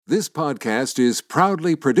This podcast is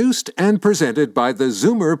proudly produced and presented by the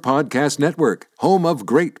Zoomer Podcast Network, home of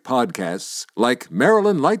great podcasts like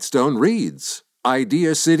Marilyn Lightstone Reads,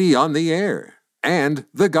 Idea City on the Air, and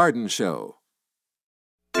The Garden Show.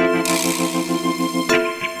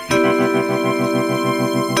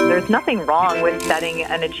 There's nothing wrong with setting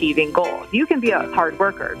and achieving goals. You can be a hard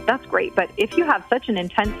worker. That's great. But if you have such an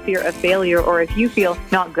intense fear of failure, or if you feel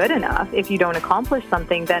not good enough, if you don't accomplish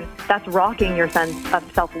something, then that's rocking your sense of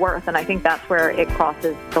self-worth. And I think that's where it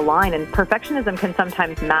crosses the line. And perfectionism can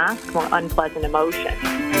sometimes mask more unpleasant emotion.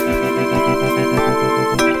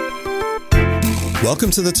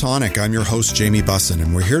 Welcome to The Tonic. I'm your host, Jamie Bussin,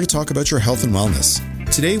 and we're here to talk about your health and wellness.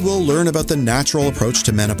 Today, we'll learn about the natural approach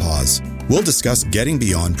to menopause. We'll discuss getting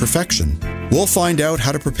beyond perfection. We'll find out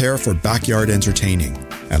how to prepare for backyard entertaining.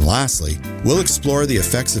 And lastly, we'll explore the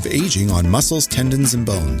effects of aging on muscles, tendons, and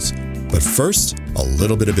bones. But first, a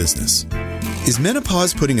little bit of business. Is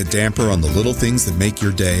menopause putting a damper on the little things that make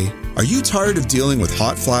your day? Are you tired of dealing with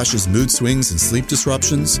hot flashes, mood swings, and sleep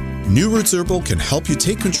disruptions? New Roots Herbal can help you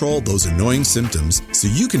take control of those annoying symptoms so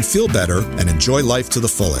you can feel better and enjoy life to the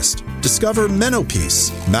fullest. Discover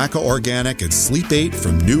Menopeace, Maca Organic, and Sleep 8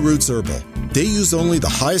 from New Roots Herbal. They use only the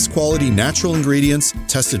highest quality natural ingredients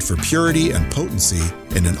tested for purity and potency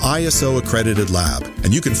in an ISO-accredited lab,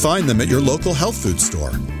 and you can find them at your local health food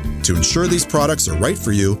store. To ensure these products are right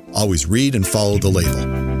for you, always read and follow the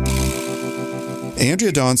label.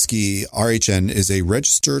 Andrea Donsky, RHN, is a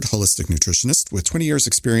registered holistic nutritionist with 20 years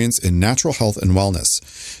experience in natural health and wellness.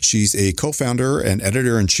 She's a co-founder and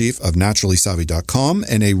editor-in-chief of naturallysavvy.com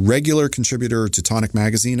and a regular contributor to Tonic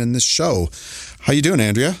Magazine and this show. How you doing,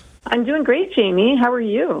 Andrea? I'm doing great, Jamie. How are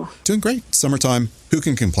you? Doing great. Summertime. Who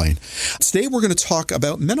can complain? Today, we're going to talk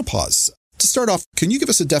about menopause. To start off, can you give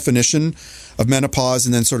us a definition of menopause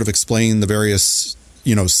and then sort of explain the various,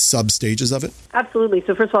 sub-stages of it? Absolutely.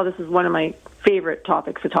 So first of all, this is one of my favorite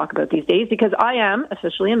topics to talk about these days because I am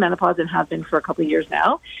officially in menopause and have been for a couple of years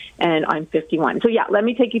now, and I'm 51. So let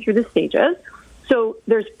me take you through the stages. So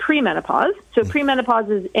there's premenopause. So premenopause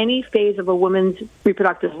is any phase of a woman's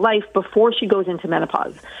reproductive life before she goes into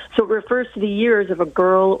menopause. So it refers to the years of a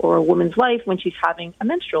girl or a woman's life when she's having a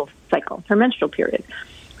menstrual cycle, her menstrual period.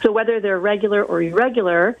 So whether they're regular or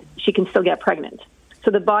irregular, she can still get pregnant. So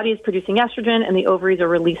the body is producing estrogen and the ovaries are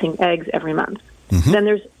releasing eggs every month. Mm-hmm. Then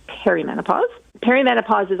there's perimenopause.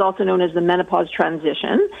 Perimenopause is also known as the menopause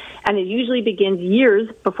transition, and it usually begins years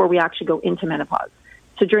before we actually go into menopause.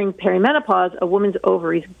 So during perimenopause, a woman's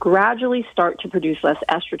ovaries gradually start to produce less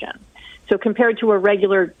estrogen. So compared to a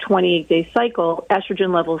regular 28-day cycle,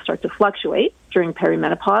 estrogen levels start to fluctuate during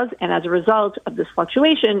perimenopause, and as a result of this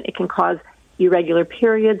fluctuation, it can cause irregular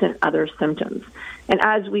periods and other symptoms. And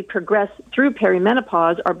as we progress through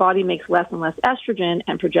perimenopause, our body makes less and less estrogen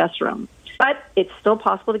and progesterone. But it's still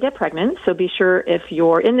possible to get pregnant, so be sure if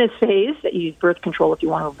you're in this phase that you use birth control if you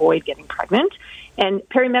want to avoid getting pregnant. And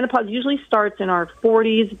perimenopause usually starts in our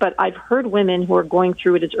 40s, but I've heard women who are going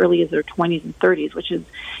through it as early as their 20s and 30s, which is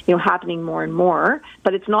happening more and more.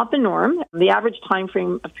 But it's not the norm. The average time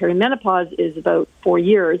frame of perimenopause is about 4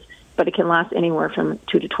 years, but it can last anywhere from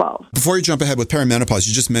 2 to 12. Before you jump ahead with perimenopause,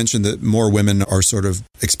 you just mentioned that more women are sort of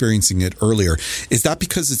experiencing it earlier. Is that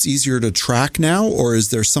because it's easier to track now, or is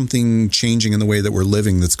there something changing in the way that we're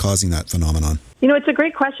living that's causing that phenomenon? It's a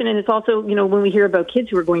great question, and it's also, when we hear about kids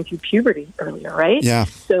who are going through puberty earlier, right? Yeah.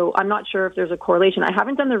 So I'm not sure if there's a correlation. I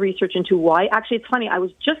haven't done the research into why. Actually, it's funny. I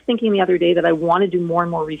was just thinking the other day that I want to do more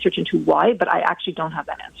and more research into why, but I actually don't have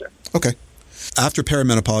that answer. Okay. After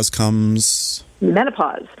perimenopause comes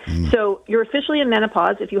menopause. So you're officially in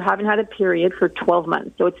menopause if you haven't had a period for 12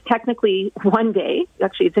 months. So it's technically 1 day.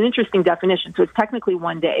 Actually, it's an interesting definition. So it's technically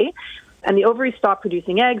 1 day. And the ovaries stop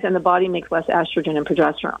producing eggs and the body makes less estrogen and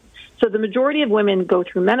progesterone. So the majority of women go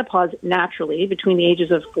through menopause naturally between the ages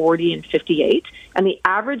of 40 and 58. And the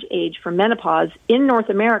average age for menopause in North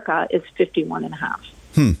America is 51 and a half.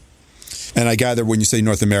 And I gather when you say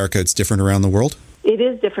North America, it's different around the world? It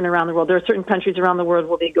is different around the world. There are certain countries around the world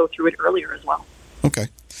where they go through it earlier as well. Okay.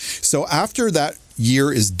 So after that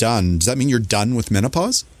year is done, does that mean you're done with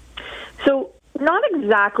menopause? So not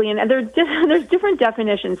exactly. And there's different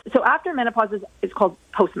definitions. So after menopause is called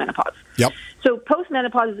postmenopause. Yep. So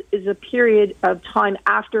postmenopause is a period of time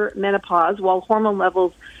after menopause while hormone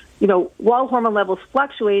levels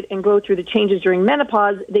fluctuate and go through the changes during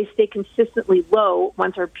menopause, they stay consistently low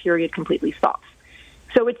once our period completely stops.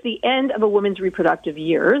 So it's the end of a woman's reproductive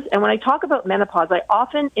years. And when I talk about menopause, I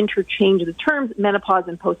often interchange the terms menopause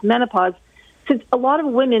and postmenopause since a lot of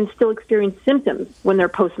women still experience symptoms when they're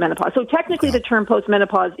postmenopause. So technically the term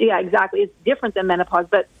postmenopause, it's different than menopause,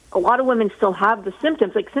 but a lot of women still have the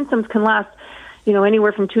symptoms. Like symptoms can last,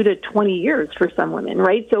 anywhere from 2 to 20 years for some women,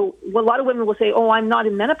 right? So a lot of women will say, oh, I'm not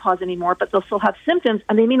in menopause anymore, but they'll still have symptoms,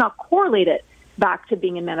 and they may not correlate it back to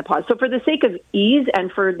being in menopause. So for the sake of ease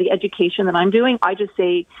and for the education that I'm doing, I just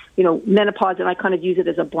say, menopause, and I kind of use it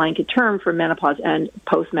as a blanket term for menopause and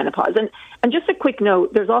postmenopause. And just a quick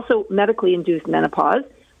note, there's also medically induced menopause,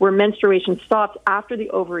 where menstruation stops after the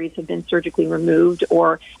ovaries have been surgically removed,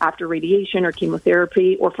 or after radiation or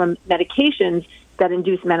chemotherapy, or from medications that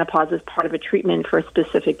induce menopause as part of a treatment for a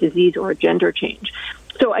specific disease or a gender change.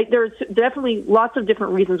 So there's definitely lots of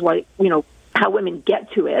different reasons why, how women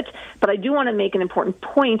get to it. But I do want to make an important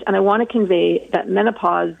point, and I want to convey that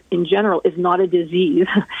menopause in general is not a disease,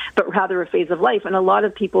 but rather a phase of life. And a lot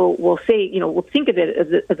of people will say, will think of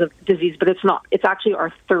it as a disease, but it's not. It's actually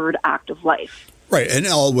our third act of life. Right. And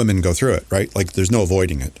all women go through it, right? Like there's no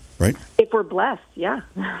avoiding it, right? If we're blessed, yeah.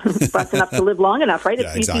 Blessed enough to live long enough, right?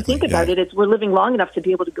 Yeah, exactly. If you think about it, we're living long enough to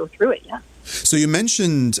be able to go through it, yeah. So you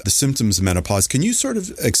mentioned the symptoms of menopause. Can you sort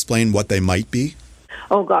of explain what they might be?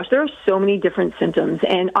 Oh, gosh, there are so many different symptoms.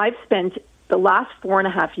 And I've spent the last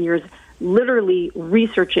 4.5 years literally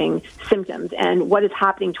researching symptoms and what is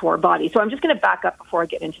happening to our body. So I'm just going to back up before I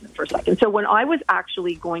get into them for a second. So when I was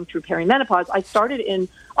actually going through perimenopause,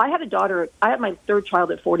 I had a daughter, I had my third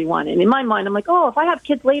child at 41. And in my mind, I'm like, oh, if I have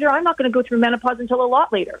kids later, I'm not going to go through menopause until a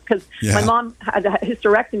lot later. Because my mom had a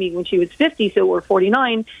hysterectomy when she was 50, so we're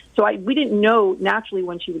 49. So we didn't know naturally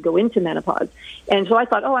when she would go into menopause. And so I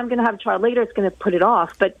thought, oh, I'm going to have a child later. It's going to put it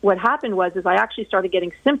off. But what happened was I actually started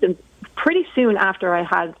getting symptoms pretty soon after I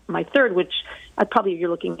had my third, which you're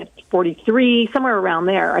looking at 43, somewhere around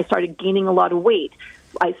there. I started gaining a lot of weight.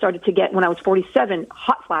 I started to get, when I was 47,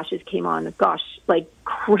 hot flashes came on. Gosh, like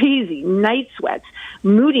crazy, night sweats,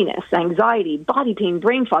 moodiness, anxiety, body pain,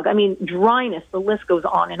 brain fog. I mean, dryness, the list goes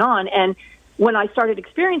on. And when I started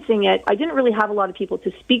experiencing it, I didn't really have a lot of people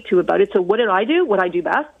to speak to about it. So what did I do? What I do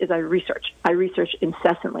best is I research. I research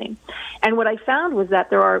incessantly. And what I found was that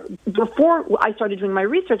before I started doing my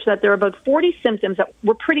research, that there are about 40 symptoms that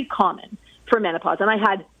were pretty common for menopause, and I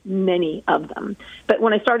had many of them. But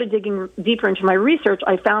when I started digging deeper into my research,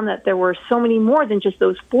 I found that there were so many more than just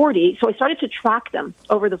those 40. So I started to track them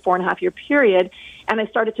over the 4.5-year period, and I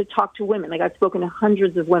started to talk to women. Like, I've spoken to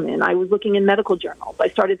hundreds of women. I was looking in medical journals. I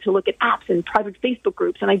started to look at apps and private Facebook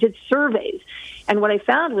groups, and I did surveys. And what I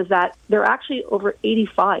found was that there are actually over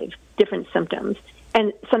 85 different symptoms,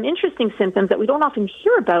 and some interesting symptoms that we don't often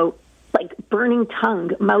hear about, like burning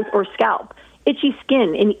tongue, mouth, or scalp. Itchy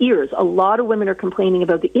skin in ears. A lot of women are complaining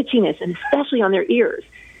about the itchiness, and especially on their ears.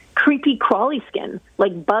 Creepy, crawly skin,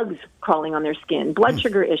 like bugs crawling on their skin. Blood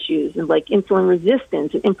sugar issues, and like insulin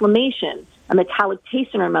resistance, and inflammation, a metallic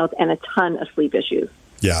taste in our mouth, and a ton of sleep issues.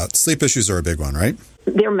 Yeah, sleep issues are a big one, right?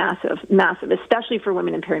 They're massive, especially for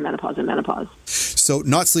women in perimenopause and menopause. So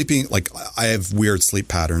not sleeping, like I have weird sleep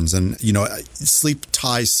patterns, and, sleep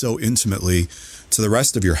ties so intimately to the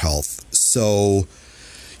rest of your health. So,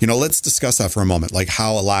 let's discuss that for a moment, like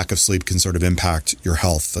how a lack of sleep can sort of impact your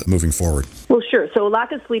health moving forward. Well, sure. So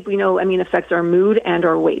lack of sleep, we know, affects our mood and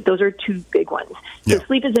our weight. Those are two big ones. So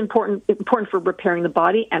sleep is important for repairing the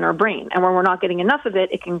body and our brain. And when we're not getting enough of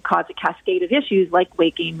it, it can cause a cascade of issues like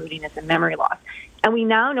weight gain, moodiness, and memory loss. And we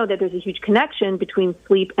now know that there's a huge connection between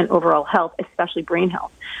sleep and overall health, especially brain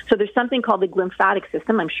health. So there's something called the glymphatic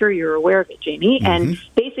system. I'm sure you're aware of it, Jamie. Mm-hmm. And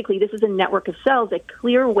basically, this is a network of cells that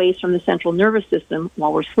clear waste from the central nervous system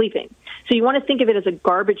while we're sleeping. So you want to think of it as a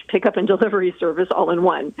garbage pickup and delivery service all in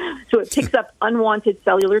one. So it picks up unwanted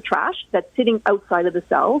cellular trash that's sitting outside of the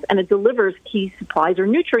cells, and it delivers key supplies or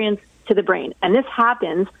nutrients to the brain. And this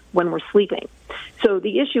happens when we're sleeping. So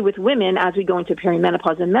the issue with women as we go into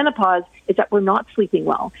perimenopause and menopause is that we're not sleeping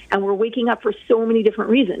well, and we're waking up for so many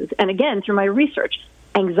different reasons. And again, through my research,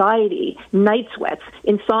 anxiety, night sweats,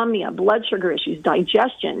 insomnia, blood sugar issues,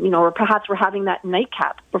 digestion, or perhaps we're having that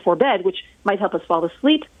nightcap before bed, which might help us fall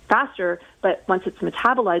asleep faster, but once it's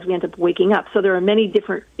metabolized, we end up waking up. So there are many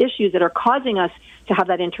different issues that are causing us to have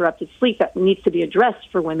that interrupted sleep that needs to be addressed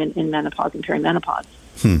for women in menopause and perimenopause.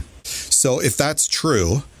 So if that's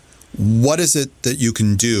true, what is it that you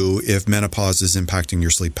can do if menopause is impacting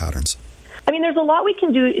your sleep patterns? There's a lot we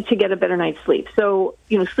can do to get a better night's sleep. So,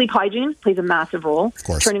 sleep hygiene plays a massive role. Of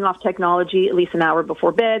course. Turning off technology at least an hour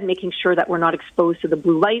before bed, making sure that we're not exposed to the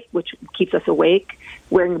blue light, which keeps us awake.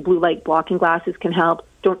 Wearing blue light blocking glasses can help.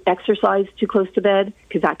 Don't exercise too close to bed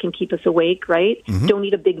because that can keep us awake, right? Mm-hmm. Don't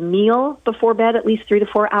eat a big meal before bed, at least 3 to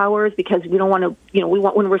 4 hours, because we don't want to,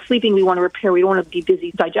 when we're sleeping, we want to repair. We don't want to be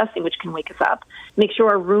busy digesting, which can wake us up. Make sure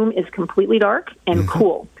our room is completely dark and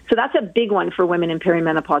cool. So that's a big one for women in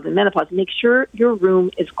perimenopause and menopause. Make sure your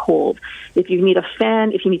room is cold. If you need a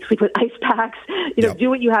fan, if you need to sleep with ice packs, do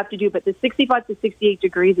what you have to do. But the 65 to 68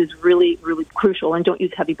 degrees is really, really crucial, and don't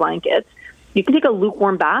use heavy blankets. You can take a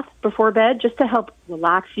lukewarm bath before bed just to help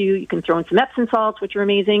relax you. You can throw in some Epsom salts, which are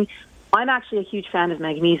amazing. I'm actually a huge fan of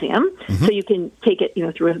magnesium, so you can take it,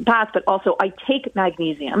 through a bath. But also, I take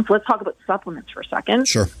magnesium. So let's talk about supplements for a second.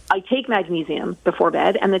 Sure. I take magnesium before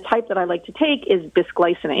bed, and the type that I like to take is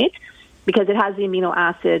bisglycinate because it has the amino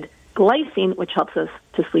acid glycine, which helps us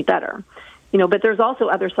to sleep better. But there's also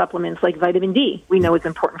other supplements like vitamin D. We know is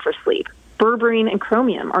important for sleep. Berberine and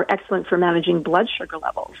chromium are excellent for managing blood sugar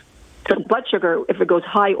levels. So blood sugar, if it goes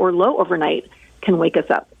high or low overnight, can wake us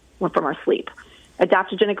up from our sleep.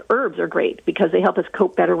 Adaptogenic herbs are great because they help us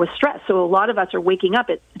cope better with stress. So a lot of us are waking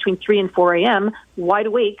up at between 3 and 4 a.m. wide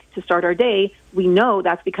awake to start our day. We know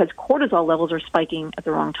that's because cortisol levels are spiking at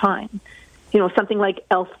the wrong time. Something like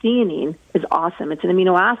L-theanine is awesome. It's an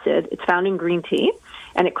amino acid. It's found in green tea,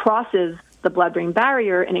 and it crosses the blood-brain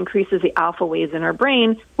barrier and increases the alpha waves in our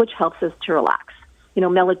brain, which helps us to relax.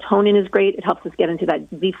 Melatonin is great. It helps us get into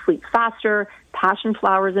that deep sleep faster. Passion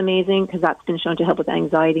flower is amazing because that's been shown to help with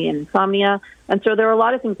anxiety and insomnia. And so there are a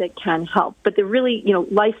lot of things that can help. But the really,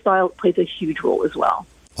 lifestyle plays a huge role as well.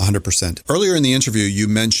 100%. Earlier in the interview, you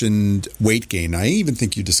mentioned weight gain. I even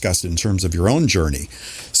think you discussed it in terms of your own journey.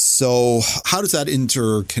 So how does that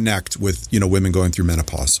interconnect with, women going through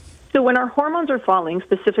menopause? So when our hormones are falling,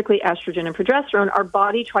 specifically estrogen and progesterone, our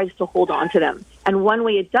body tries to hold on to them. And one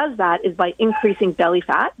way it does that is by increasing belly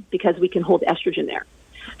fat because we can hold estrogen there.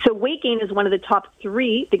 So weight gain is one of the top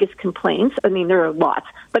 3 biggest complaints. I mean, there are lots,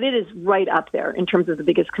 but it is right up there in terms of the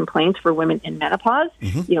biggest complaints for women in menopause.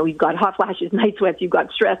 You've got hot flashes, night sweats, you've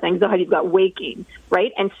got stress, anxiety, you've got weight gain,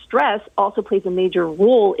 right? And stress also plays a major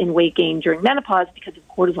role in weight gain during menopause because of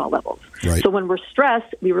cortisol levels. Right. So when we're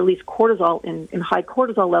stressed, we release cortisol, and high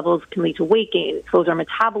cortisol levels can lead to weight gain. It slows our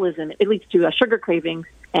metabolism. It leads to sugar cravings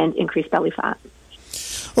and increased belly fat.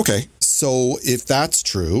 Okay. So if that's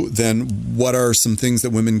true, then what are some things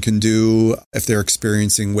that women can do if they're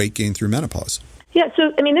experiencing weight gain through menopause? Yeah,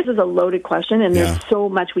 so, this is a loaded question, and there's so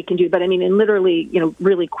much we can do. But, and literally,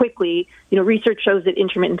 really quickly, research shows that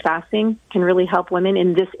intermittent fasting can really help women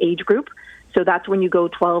in this age group. So that's when you go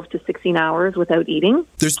 12 to 16 hours without eating.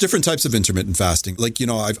 There's different types of intermittent fasting. Like,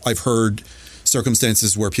 I've heard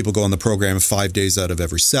circumstances where people go on the program 5 days out of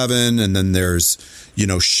every 7, and then there's,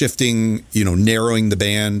 shifting, narrowing the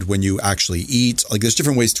band when you actually eat. Like, there's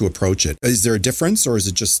different ways to approach it. Is there a difference, or is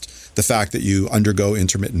it just the fact that you undergo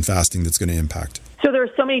intermittent fasting that's going to impact? So there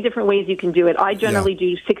are so many different ways you can do it. I generally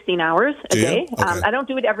do 16 hours a day. Okay. I don't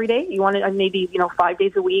do it every day. You want to maybe 5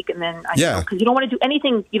 days a week, and then because you don't want to do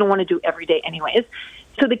anything you don't want to do every day anyways.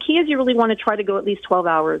 So the key is you really want to try to go at least 12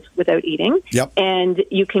 hours without eating. Yep. And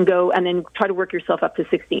you can go and then try to work yourself up to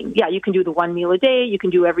 16. Yeah, you can do the 1 meal a day. You can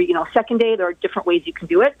do every second day. There are different ways you can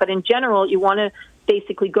do it. But in general, you want to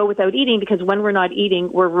basically go without eating because when we're not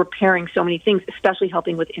eating, we're repairing so many things, especially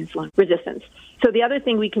helping with insulin resistance. So the other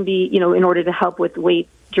thing we can be, in order to help with weight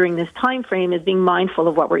during this time frame is being mindful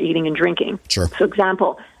of what we're eating and drinking. Sure. So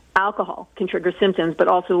example, alcohol can trigger symptoms, but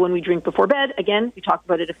also when we drink before bed, again, we talked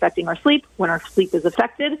about it affecting our sleep. When our sleep is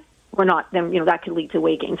affected, we're not, then, that could lead to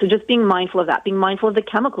weight gain. So just being mindful of that, being mindful of the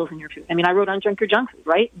chemicals in your food. I wrote on Drink Your Junk Food,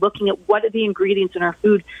 right? Looking at what are the ingredients in our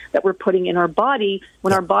food that we're putting in our body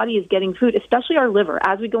when our body is getting food, especially our liver.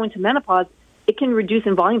 As we go into menopause, it can reduce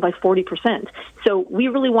in volume by 40%. So we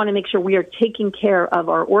really want to make sure we are taking care of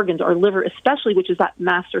our organs, our liver especially, which is that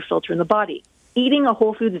master filter in the body. Eating a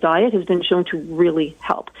whole foods diet has been shown to really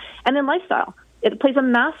help. And then lifestyle. It plays a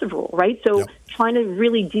massive role, right? So trying to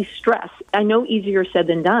really de-stress. I know easier said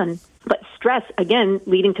than done, but stress, again,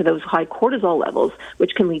 leading to those high cortisol levels,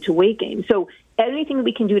 which can lead to weight gain. So anything that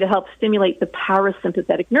we can do to help stimulate the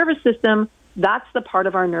parasympathetic nervous system, that's the part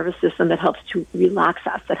of our nervous system that helps to relax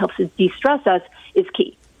us, that helps to de-stress us, is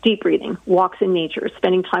key. Deep breathing, walks in nature,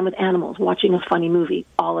 spending time with animals, watching a funny movie,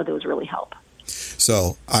 all of those really help.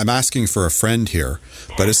 So I'm asking for a friend here,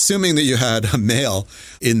 but assuming that you had a male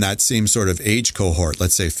in that same sort of age cohort,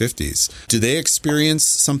 let's say 50s, do they experience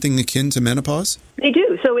something akin to menopause? They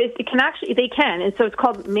do. So they can. And so it's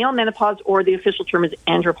called male menopause, or the official term is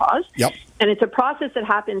andropause. Yep. And it's a process that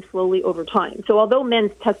happens slowly over time. So although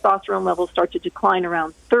men's testosterone levels start to decline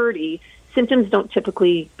around 30, symptoms don't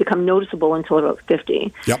typically become noticeable until about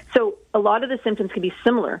 50. Yep. So a lot of the symptoms can be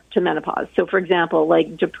similar to menopause. So, for example,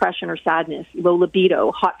 like depression or sadness, low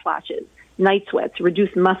libido, hot flashes, night sweats,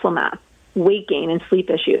 reduced muscle mass, weight gain, and sleep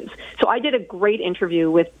issues. So I did a great interview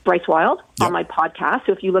with Bryce Wild on my podcast.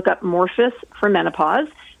 So if you look up Morphus for menopause,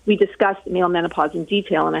 we discussed male menopause in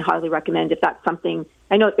detail, and I highly recommend if that's something,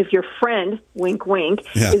 I know if your friend, wink, wink,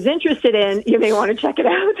 is interested in, you may want to check it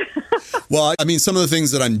out. Well, I mean, some of the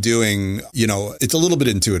things that I'm doing, it's a little bit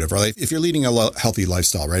intuitive, right? If you're leading a healthy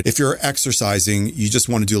lifestyle, right? If you're exercising, you just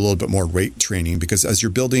want to do a little bit more weight training, because as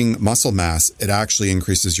you're building muscle mass, it actually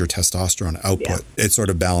increases your testosterone output. Yeah. It sort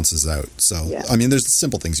of balances out. So, I mean, there's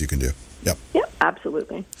simple things you can do. Yep. Yep,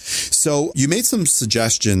 absolutely. So you made some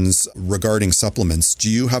suggestions regarding supplements.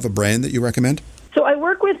 Do you have a brand that you recommend? So I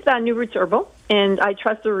work with New Roots Herbal, and I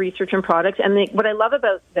trust their research and products. And what I love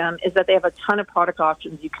about them is that they have a ton of product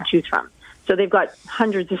options you can choose from. So they've got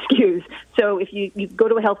hundreds of SKUs. So if you go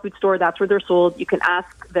to a health food store, that's where they're sold. You can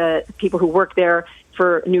ask the people who work there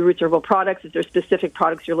for New Roots Herbal products if there's specific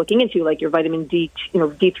products you're looking into, like your vitamin D,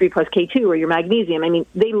 D3 plus K2 or your magnesium. I mean,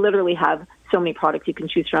 they literally have so many products you can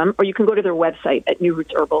choose from, or you can go to their website at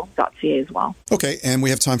newrootsherbal.ca as well. Okay, and we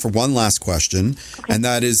have time for one last question, and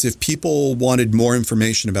that is, if people wanted more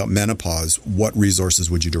information about menopause, what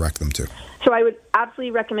resources would you direct them to? So I would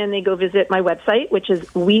absolutely recommend they go visit my website, which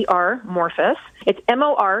is We Are Morphus. It's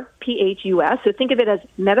MORPHUS, so think of it as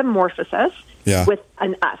metamorphosis with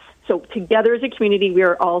an S. So together as a community, we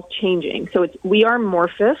are all changing. So it's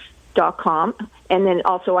wearemorphus.com, and then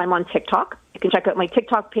also I'm on TikTok. You can check out my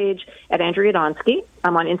TikTok page at Andrea Donsky.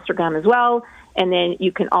 I'm on Instagram as well. And then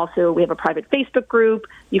you can also, we have a private Facebook group.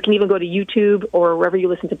 You can even go to YouTube or wherever you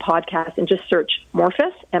listen to podcasts and just search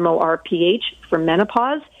Morphus, MORPH, for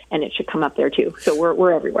menopause, and it should come up there too. So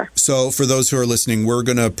we're everywhere. So for those who are listening, we're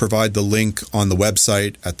going to provide the link on the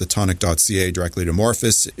website at thetonic.ca directly to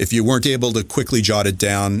Morphus. If you weren't able to quickly jot it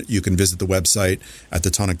down, you can visit the website at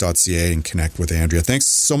thetonic.ca and connect with Andrea. Thanks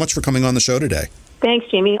so much for coming on the show today. Thanks,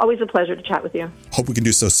 Jamie. Always a pleasure to chat with you. Hope we can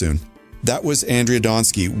do so soon. That was Andrea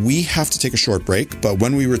Donsky. We have to take a short break, but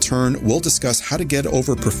when we return, we'll discuss how to get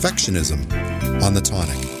over perfectionism on The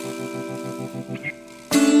Tonic.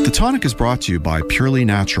 The Tonic is brought to you by Purely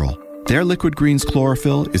Natural. Their Liquid Greens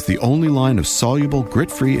Chlorophyll is the only line of soluble,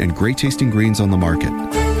 grit-free, and great-tasting greens on the market.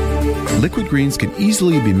 Liquid greens can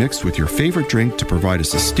easily be mixed with your favorite drink to provide a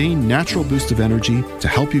sustained natural boost of energy to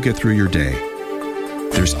help you get through your day.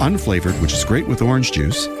 There's unflavored, which is great with orange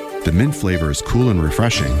juice. The mint flavor is cool and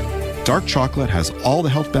refreshing. Dark chocolate has all the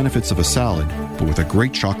health benefits of a salad, but with a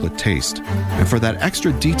great chocolate taste. And for that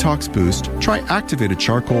extra detox boost, try activated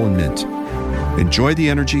charcoal and mint. Enjoy the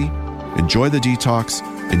energy, enjoy the detox,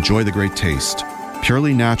 enjoy the great taste.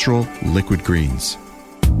 Purely Natural Liquid Greens.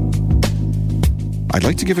 I'd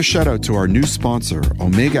like to give a shout out to our new sponsor,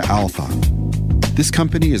 Omega Alpha. This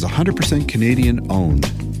company is 100% Canadian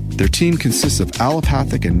owned. Their team consists of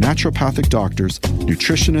allopathic and naturopathic doctors,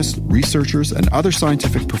 nutritionists, researchers, and other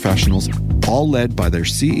scientific professionals, all led by their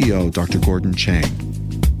CEO, Dr. Gordon Chang.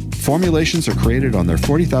 Formulations are created on their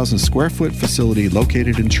 40,000 square foot facility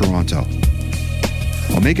located in Toronto.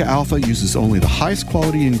 Omega Alpha uses only the highest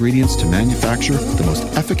quality ingredients to manufacture the most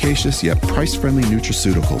efficacious yet price-friendly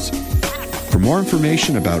nutraceuticals. For more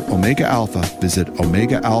information about Omega Alpha, visit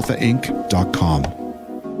OmegaAlphaInc.com.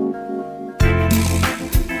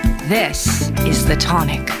 This is The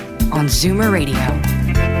Tonic on Zoomer Radio.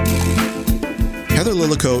 Heather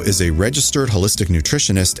Lillico is a registered holistic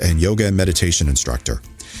nutritionist and yoga and meditation instructor.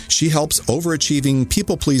 She helps overachieving,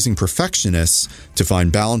 people-pleasing perfectionists to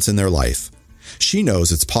find balance in their life. She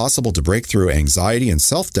knows it's possible to break through anxiety and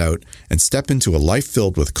self-doubt and step into a life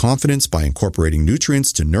filled with confidence by incorporating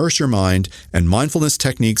nutrients to nourish your mind and mindfulness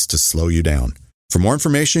techniques to slow you down. For more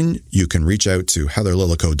information, you can reach out to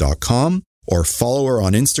heatherlillico.com or follow her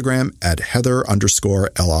on Instagram at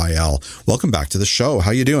Heather_LIL. Welcome back to the show. How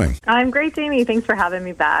you doing? I'm great, Jamie. Thanks for having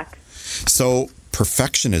me back. So,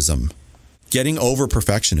 perfectionism, getting over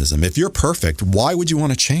perfectionism. If you're perfect, why would you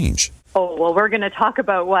want to change? Oh, well, we're going to talk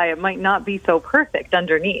about why it might not be so perfect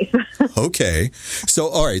underneath. Okay. So,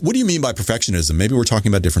 all right. What do you mean by perfectionism? Maybe we're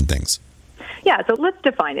talking about different things. Yeah, so let's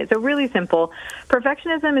define it. So really simple.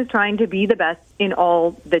 Perfectionism is trying to be the best in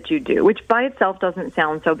all that you do, which by itself doesn't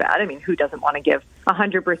sound so bad. I mean, who doesn't want to give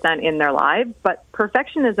 100% in their lives? But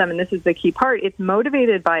perfectionism, and this is the key part, it's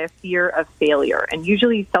motivated by a fear of failure. And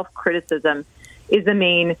usually self-criticism is the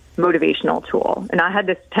main motivational tool. And I had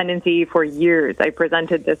this tendency for years. I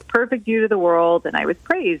presented this perfect view to the world, and I was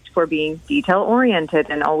praised for being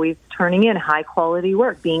detail-oriented and always turning in high-quality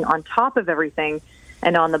work, being on top of everything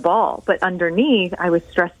and on the ball. But underneath, I was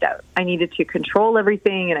stressed out. I needed to control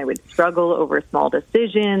everything, and I would struggle over small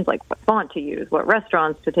decisions, like what font to use, what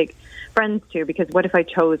restaurants to take friends to, because what if I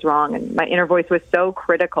chose wrong? And my inner voice was so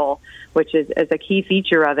critical, which is a key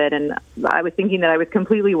feature of it. And I was thinking that I was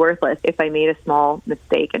completely worthless if I made a small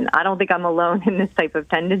mistake. And I don't think I'm alone in this type of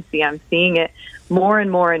tendency. I'm seeing it more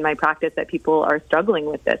and more in my practice that people are struggling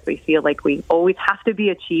with this. We feel like we always have to be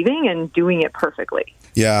achieving and doing it perfectly.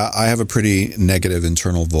 Yeah, I have a pretty negative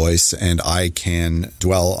internal voice, and I can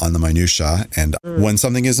dwell on the minutia. And when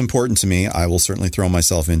something is important to me, I will certainly throw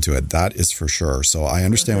myself into it. That is for sure. So I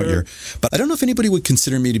understand what you're... But I don't know if anybody would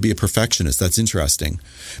consider me to be a perfectionist. That's interesting.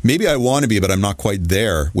 Maybe I want to be, but I'm not quite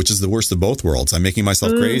there, which is the worst of both worlds. I'm making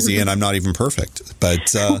myself crazy, and I'm not even perfect.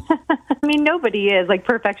 But... I mean, nobody is. Like,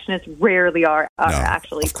 perfectionists rarely are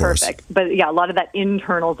actually perfect. But yeah, a lot of that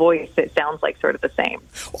internal voice, it sounds like sort of the same.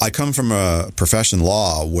 I come from a profession,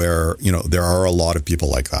 law, where, there are a lot of people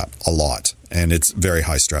like that, a lot. And it's very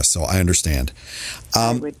high stress. So I understand.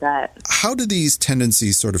 With that. How do these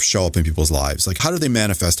tendencies sort of show up in people's lives? Like, how do they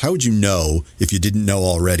manifest? How would you know, if you didn't know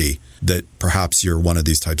already, that perhaps you're one of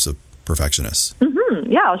these types of perfectionists?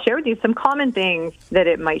 Yeah, I'll share with you some common things that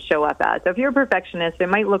it might show up as. So if you're a perfectionist, it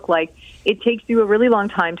might look like it takes you a really long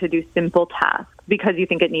time to do simple tasks because you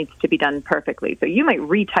think it needs to be done perfectly. So you might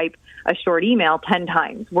retype a short email 10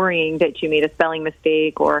 times, worrying that you made a spelling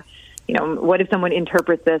mistake, or, what if someone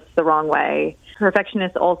interprets this the wrong way?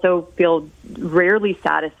 Perfectionists also feel rarely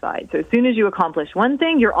satisfied. So as soon as you accomplish one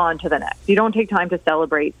thing, you're on to the next. You don't take time to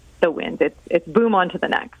celebrate the wins. It's boom, on to the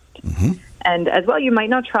next. Mm-hmm. And as well, you might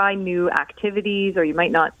not try new activities, or you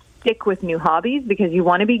might not stick with new hobbies because you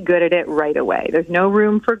want to be good at it right away. There's no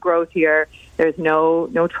room for growth here. There's no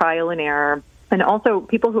trial and error. And also,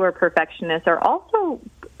 people who are perfectionists are also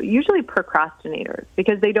usually procrastinators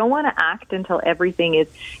because they don't want to act until everything is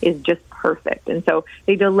just perfect. And so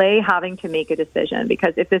they delay having to make a decision,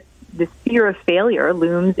 because if this fear of failure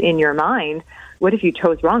looms in your mind, what if you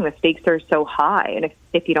chose wrong? The stakes are so high. And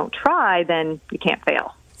if you don't try, then you can't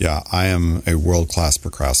fail. Yeah, I am a world-class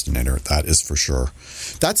procrastinator. That is for sure.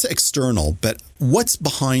 That's external, but what's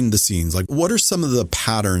behind the scenes? Like, what are some of the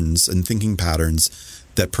patterns and thinking patterns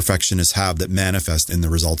that perfectionists have that manifest in the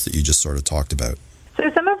results that you just sort of talked about? So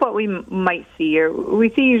some of what we might see, or we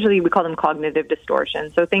see usually, we call them cognitive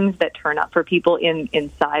distortions. So things that turn up for people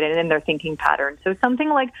inside and in their thinking patterns. So something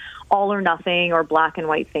like all or nothing or black and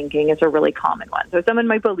white thinking is a really common one. So someone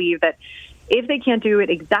might believe that if they can't do it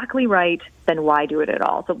exactly right, then why do it at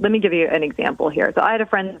all? So let me give you an example here. So I had a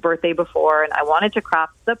friend's birthday before, and I wanted to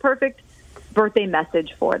craft the perfect birthday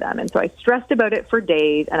message for them. And so I stressed about it for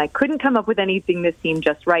days, and I couldn't come up with anything that seemed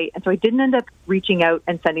just right. And so I didn't end up reaching out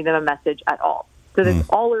and sending them a message at all. So this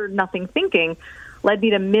all or nothing thinking led me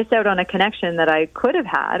to miss out on a connection that I could have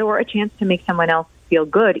had, or a chance to make someone else feel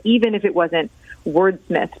good, even if it wasn't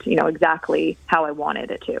wordsmithed, exactly how I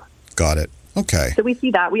wanted it to. Got it. Okay. So we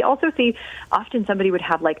see that. We also see often somebody would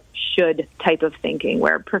have like should type of thinking,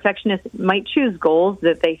 where perfectionists might choose goals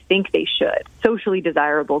that they think they should, socially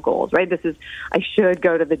desirable goals, right? This is, I should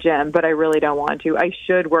go to the gym, but I really don't want to. I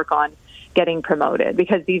should work on getting promoted,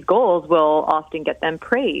 because these goals will often get them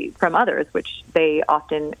praise from others, which they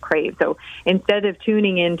often crave. So instead of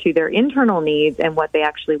tuning into their internal needs and what they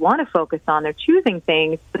actually want to focus on, they're choosing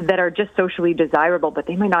things that are just socially desirable, but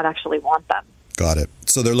they might not actually want them. Got it.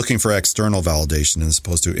 So they're looking for external validation as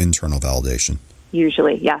opposed to internal validation.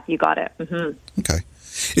 Usually, yeah, you got it. Mm-hmm. Okay.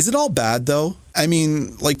 Is it all bad, though? I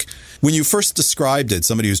mean, like, when you first described it,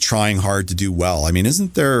 somebody who's trying hard to do well, I mean,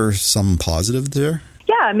 isn't there some positive there?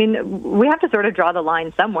 Yeah, I mean, we have to sort of draw the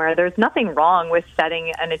line somewhere. There's nothing wrong with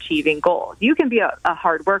setting and achieving goals. You can be a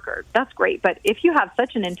hard worker. That's great. But if you have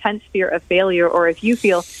such an intense fear of failure, or if you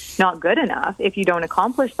feel not good enough, if you don't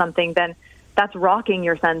accomplish something, then that's rocking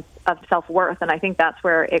your sense of self-worth. And I think that's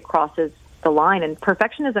where it crosses the line. And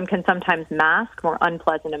perfectionism can sometimes mask more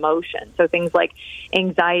unpleasant emotions. So things like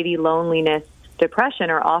anxiety, loneliness, depression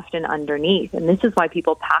are often underneath. And this is why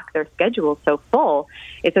people pack their schedules so full,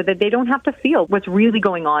 is so that they don't have to feel what's really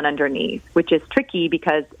going on underneath, which is tricky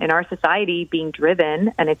because in our society, being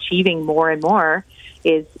driven and achieving more and more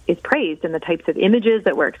is praised. And the types of images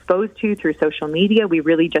that we're exposed to through social media, we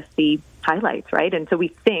really just see highlights, right? And so we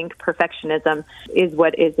think perfectionism is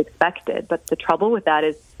what is expected. But the trouble with that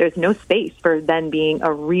is there's no space for then being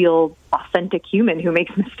a real, authentic human who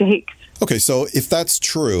makes mistakes. Okay, so if that's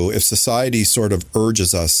true, if society sort of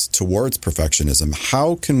urges us towards perfectionism,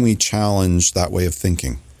 how can we challenge that way of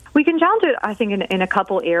thinking? We can challenge it, I think, in a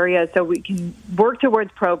couple areas. So we can work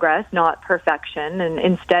towards progress, not perfection, and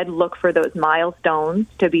instead look for those milestones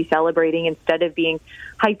to be celebrating instead of being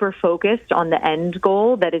hyper-focused on the end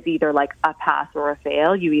goal that is either like a pass or a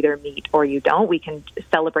fail. You either meet or you don't. We can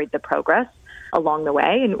celebrate the progress along the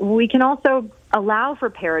way. And we can also allow for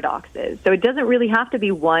paradoxes. So it doesn't really have to be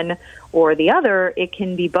one or the other. It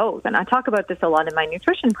can be both. And I talk about this a lot in my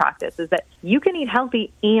nutrition practice, is that you can eat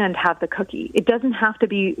healthy and have the cookie. It doesn't have to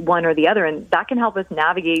be one or the other. And that can help us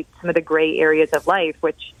navigate some of the gray areas of life,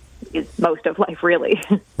 which is most of life, really.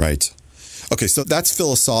 Right. Okay, so that's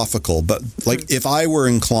philosophical, but like if I were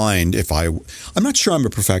inclined, I'm not sure I'm a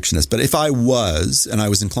perfectionist, but if I was and I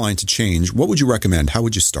was inclined to change, what would you recommend? How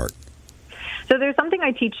would you start? So there's something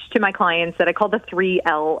I teach to my clients that I call the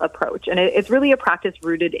 3L approach. And it's really a practice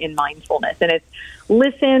rooted in mindfulness. And it's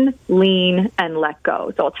listen, lean, and let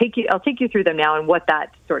go. So I'll take you through them now and what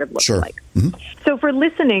that sort of looks like. Mm-hmm. So for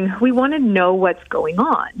listening, we want to know what's going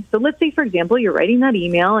on. So let's say, for example, you're writing that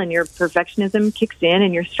email and your perfectionism kicks in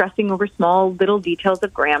and you're stressing over small little details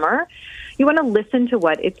of grammar. You want to listen to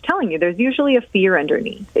what it's telling you. There's usually a fear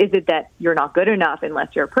underneath. Is it that you're not good enough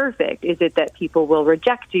unless you're perfect? Is it that people will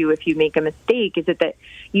reject you if you make a mistake? Is it that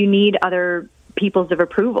you need other people's of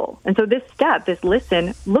approval? And so this step, this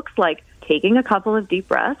listen, looks like taking a couple of deep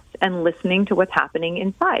breaths and listening to what's happening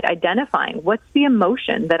inside, identifying what's the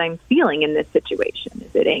emotion that I'm feeling in this situation.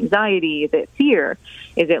 Is it anxiety? Is it fear?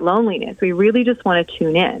 Is it loneliness? We really just want to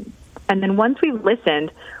tune in. And then once we've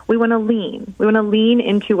listened, we want to lean. We want to lean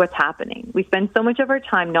into what's happening. We spend so much of our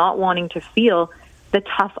time not wanting to feel the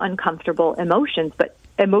tough, uncomfortable emotions, but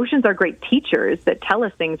emotions are great teachers that tell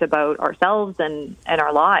us things about ourselves and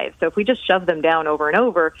our lives. So if we just shove them down over and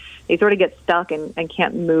over, they sort of get stuck and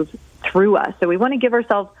can't move through us. So we want to give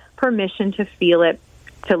ourselves permission to feel it,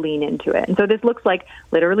 to lean into it. And so this looks like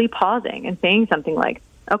literally pausing and saying something like,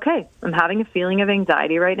 okay, I'm having a feeling of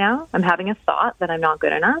anxiety right now. I'm having a thought that I'm not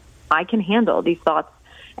good enough. I can handle these thoughts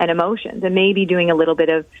and emotions, and maybe doing a little bit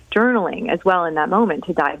of journaling as well in that moment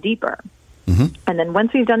to dive deeper. Mm-hmm. And then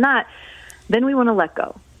once we've done that, then we want to let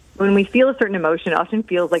go. When we feel a certain emotion, it often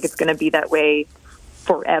feels like it's going to be that way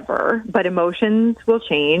forever, but emotions will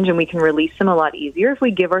change and we can release them a lot easier if we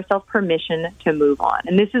give ourselves permission to move on.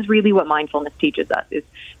 And this is really what mindfulness teaches us, is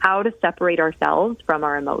how to separate ourselves from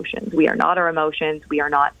our emotions. We are not our emotions. We are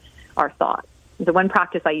not our thoughts. The one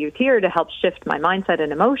practice I use here to help shift my mindset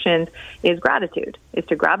and emotions is gratitude, is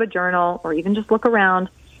to grab a journal or even just look around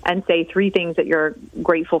and say 3 things that you're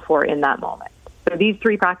grateful for in that moment. So these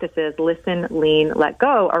 3 practices, listen, lean, let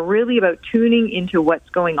go, are really about tuning into what's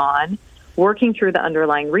going on, working through the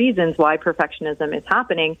underlying reasons why perfectionism is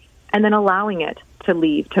happening, and then allowing it to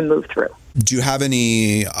leave, to move through. Do you have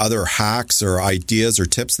any other hacks or ideas or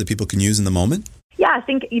tips that people can use in the moment? Yeah, I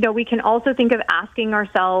think, we can also think of asking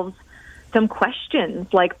ourselves some questions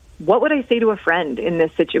like, what would I say to a friend in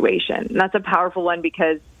this situation? And that's a powerful one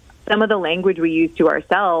because some of the language we use to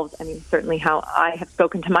ourselves, certainly how I have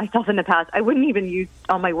spoken to myself in the past, I wouldn't even use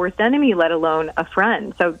on my worst enemy, let alone a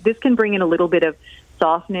friend. So this can bring in a little bit of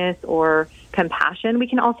softness or compassion. We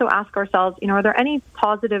can also ask ourselves, are there any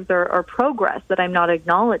positives or progress that I'm not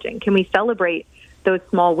acknowledging? Can we celebrate those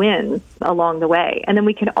small wins along the way? And then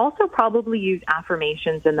we can also probably use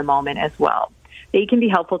affirmations in the moment as well. They can be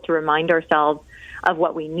helpful to remind ourselves of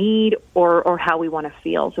what we need or how we want to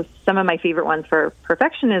feel. So some of my favorite ones for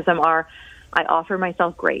perfectionism are, I offer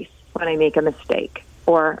myself grace when I make a mistake,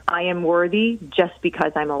 or I am worthy just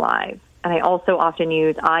because I'm alive. And I also often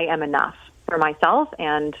use, I am enough for myself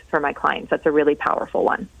and for my clients. That's a really powerful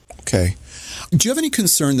one. Okay. Do you have any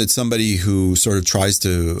concern that somebody who sort of tries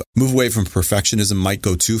to move away from perfectionism might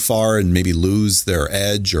go too far and maybe lose their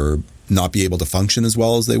edge or not be able to function as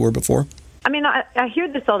well as they were before? I hear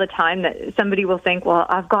this all the time, that somebody will think, well,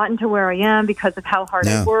 I've gotten to where I am because of how hard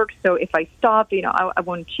I work. So if I stop, I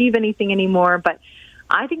won't achieve anything anymore. But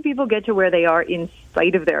I think people get to where they are in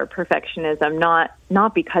spite of their perfectionism,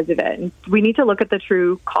 not because of it. And we need to look at the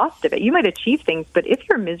true cost of it. You might achieve things, but if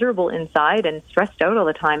you're miserable inside and stressed out all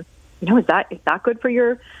the time, is that good for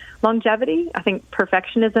your longevity? I think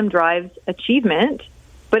perfectionism drives achievement,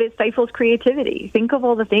 but it stifles creativity. Think of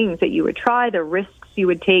all the things that you would try, the risks you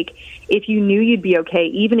would take if you knew you'd be okay,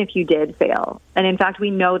 even if you did fail. And in fact, we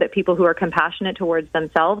know that people who are compassionate towards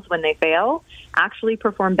themselves when they fail actually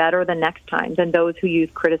perform better the next time than those who use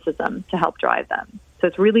criticism to help drive them. So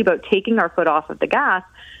it's really about taking our foot off of the gas.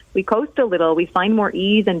 We coast a little, we find more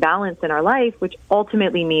ease and balance in our life, which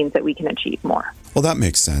ultimately means that we can achieve more. Well, that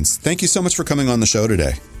makes sense. Thank you so much for coming on the show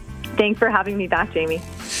today. Thanks for having me back, Jamie.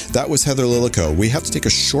 That was Heather Lillico. We have to take a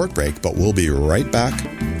short break, but we'll be right back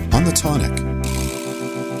on The Tonic.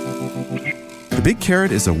 The Big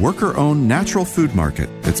Carrot is a worker-owned natural food market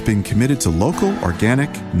that's been committed to local, organic,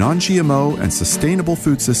 non-GMO, and sustainable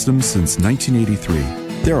food systems since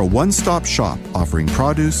 1983. They're a one-stop shop offering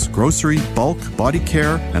produce, grocery, bulk, body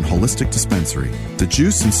care, and holistic dispensary. The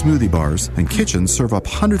juice and smoothie bars and kitchen serve up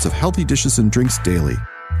hundreds of healthy dishes and drinks daily.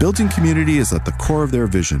 Building community is at the core of their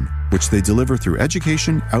vision, which they deliver through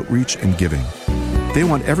education, outreach, and giving. They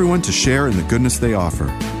want everyone to share in the goodness they offer.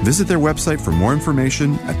 Visit their website for more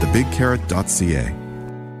information at thebigcarrot.ca.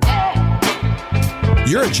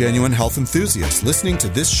 You're a genuine health enthusiast listening to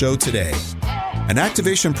this show today. And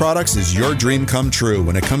Activation Products is your dream come true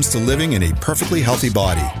when it comes to living in a perfectly healthy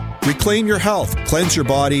body. Reclaim your health, cleanse your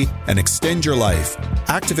body, and extend your life.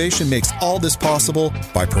 Activation makes all this possible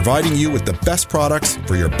by providing you with the best products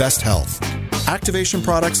for your best health. Activation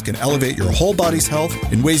Products can elevate your whole body's health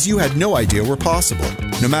in ways you had no idea were possible.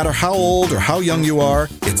 No matter how old or how young you are,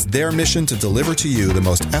 it's their mission to deliver to you the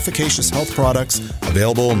most efficacious health products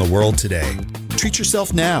available in the world today. Treat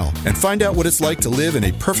yourself now and find out what it's like to live in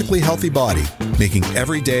a perfectly healthy body, making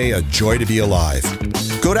every day a joy to be alive.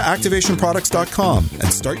 Go to activationproducts.com and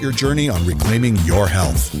start your journey on reclaiming your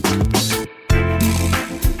health.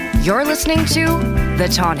 You're listening to The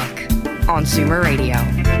Tonic on Zoomer Radio.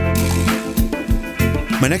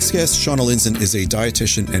 My next guest, Shauna Lindzon, is a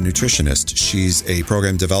dietitian and nutritionist. She's a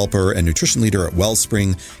program developer and nutrition leader at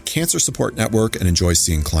Wellspring Cancer Support Network and enjoys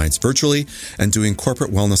seeing clients virtually and doing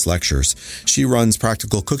corporate wellness lectures. She runs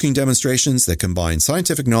practical cooking demonstrations that combine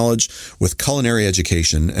scientific knowledge with culinary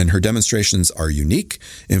education, and her demonstrations are unique,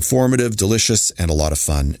 informative, delicious, and a lot of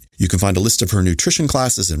fun. You can find a list of her nutrition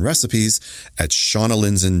classes and recipes at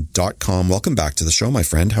shaunalindzon.com. Welcome back to the show, my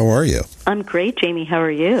friend. How are you? I'm great, Jamie. How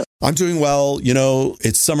are you? I'm doing well. You know,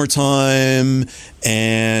 it's summertime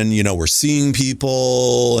and, you know, we're seeing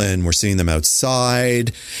people and we're seeing them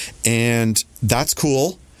outside, and that's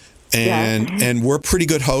cool. And we're pretty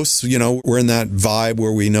good hosts. You know, we're in that vibe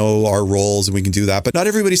where we know our roles and we can do that. But not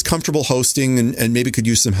everybody's comfortable hosting and maybe could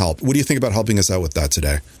use some help. What do you think about helping us out with that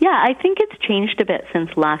today? Yeah, I think it's changed a bit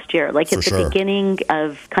since last year. Like at the beginning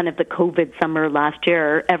of kind of the COVID summer last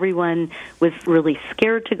year, everyone was really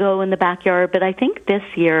scared to go in the backyard. But I think this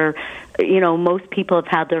year, you know, most people have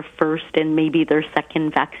had their first and maybe their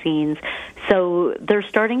second vaccines. So they're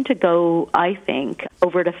starting to go, I think,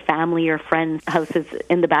 over to family or friends' houses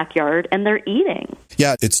in the backyard, and they're eating.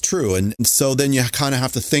 Yeah, it's true. And so then you kind of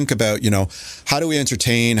have to think about, you know, how do we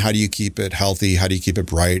entertain? How do you keep it healthy? How do you keep it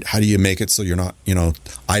bright? How do you make it so you're not, you know,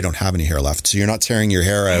 I don't have any hair left, so you're not tearing your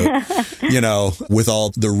hair out, you know, with all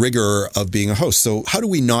the rigor of being a host. So how do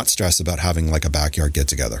we not stress about having like a backyard get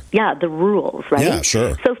together? Yeah, the rules, right? Yeah,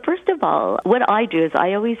 sure. So first of all, what I do is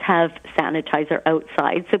I always have sanitizer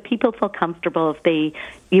outside so people feel comfortable if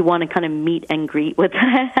you want to kind of meet and greet with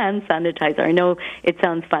hand sanitizer. I know it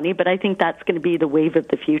sounds funny, but I think that's going to be the wave of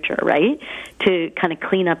the future, right? To kind of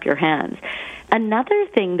clean up your hands. Another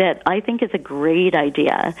thing that I think is a great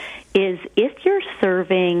idea is if you're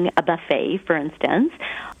serving a buffet, for instance,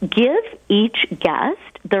 give each guest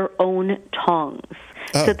their own tongs.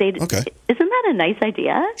 Oh, so isn't that a nice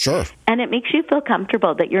idea? Sure. And it makes you feel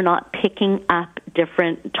comfortable that you're not picking up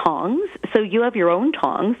different tongs. So you have your own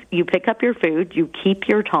tongs, you pick up your food, you keep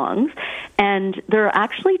your tongs, and there are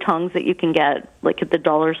actually tongs that you can get like at the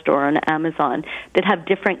dollar store on Amazon that have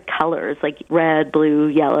different colors, like red, blue,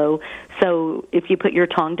 yellow. So if you put your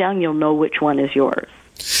tong down, you'll know which one is yours.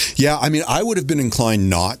 Yeah, I mean, I would have been inclined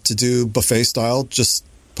not to do buffet style, just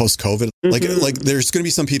post-COVID. Like there's going to be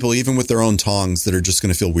some people, even with their own tongs, that are just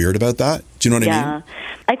going to feel weird about that. Do you know what I mean?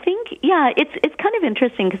 I think, it's kind of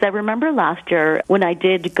interesting because I remember last year when I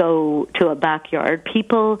did go to a backyard,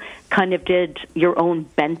 people kind of did your own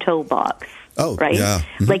bento box. Oh, right? Yeah.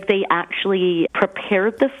 Mm-hmm. Like they actually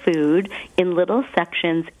prepared the food in little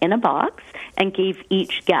sections in a box and gave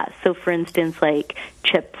each guest. So, for instance, like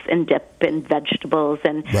chips and dip and vegetables.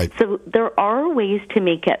 And so there are ways to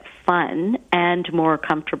make it fun and more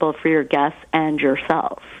comfortable for your guests and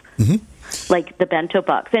yourself. Mm-hmm. Like the bento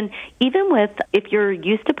box. And even with, if you're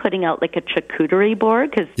used to putting out like a charcuterie board,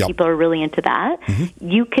 because people are really into that,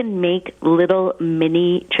 you can make little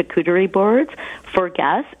mini charcuterie boards for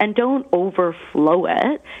guests and don't overflow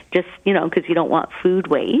it, just, you know, because you don't want food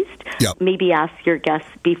waste. Maybe ask your guests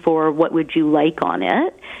before what would you like on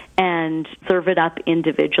it and serve it up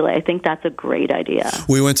individually. I think that's a great idea.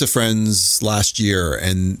 We went to friends last year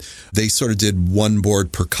and they sort of did one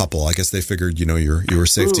board per couple. I guess they figured, you know, you were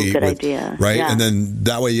safe to eat good with, idea. Right? Yeah. And then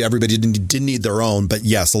that way everybody didn't need their own, but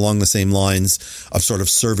yes, along the same lines of sort of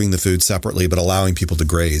serving the food separately, but allowing people to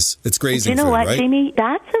graze. It's grazing food, right? You know what, Jamie?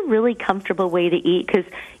 That's a really comfortable way to eat because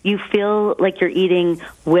you feel like you're eating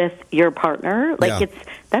with your partner. Like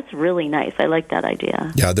that's really nice. I like that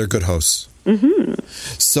idea. Yeah, they're good hosts. Mm-hmm.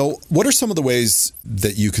 So what are some of the ways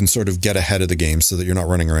that you can sort of get ahead of the game so that you're not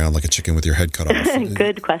running around like a chicken with your head cut off?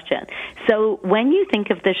 Good question. So when you think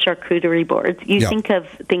of the charcuterie boards, you think of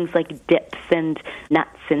things like dips and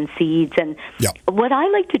nuts and seeds. And what I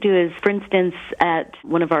like to do is, for instance, at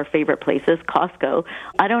one of our favorite places, Costco,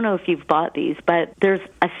 I don't know if you've bought these, but there's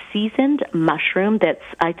a seasoned mushroom that's,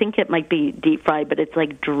 I think it might be deep fried, but it's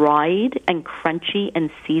like dried and crunchy and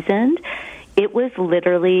seasoned. It was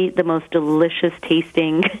literally the most delicious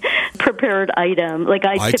tasting prepared item. Like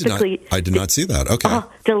I did not see that. Okay.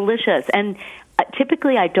 Oh, delicious. And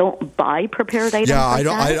typically I don't buy prepared items. Yeah,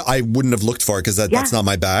 like I wouldn't have looked for it because that's not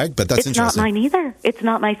my bag, but that's interesting. It's not mine either. It's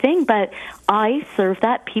not my thing, but I served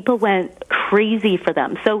that. People went crazy for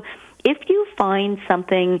them. So if you find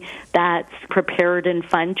something that's prepared and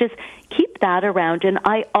fun, just keep that around. And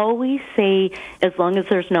I always say, as long as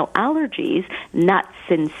there's no allergies, nuts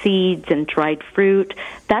and seeds and dried fruit,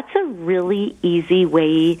 that's a really easy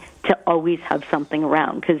way to always have something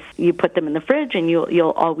around, because you put them in the fridge and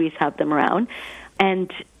you'll always have them around.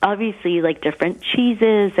 And obviously, like different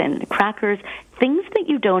cheeses and crackers, things that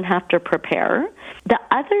you don't have to prepare. The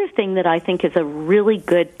other thing that I think is a really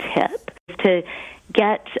good tip is to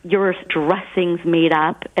get your dressings made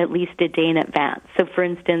up at least a day in advance. So, for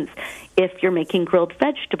instance, if you're making grilled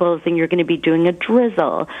vegetables and you're going to be doing a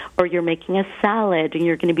drizzle, or you're making a salad and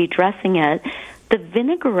you're going to be dressing it, the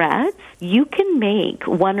vinaigrettes you can make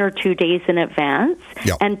 1 or 2 days in advance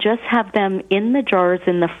and just have them in the jars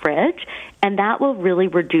in the fridge, and that will really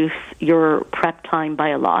reduce your prep time by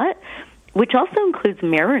a lot, which also includes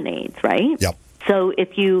marinades, right? Yep. So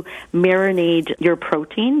if you marinate your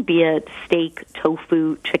protein, be it steak,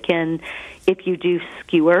 tofu, chicken, if you do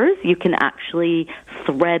skewers, you can actually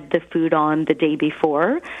thread the food on the day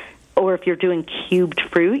before. Or if you're doing cubed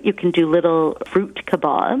fruit, you can do little fruit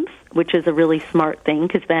kebabs, which is a really smart thing,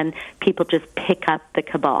 because then people just pick up the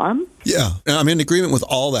kebab. Yeah, and I'm in agreement with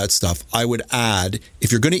all that stuff. I would add,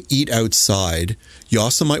 if you're going to eat outside, you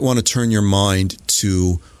also might want to turn your mind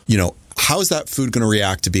to, how is that food going to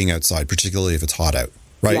react to being outside, particularly if it's hot out,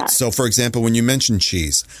 right? Yeah. So, for example, when you mentioned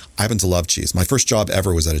cheese, I happen to love cheese. My first job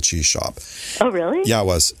ever was at a cheese shop. Oh, really? Yeah, it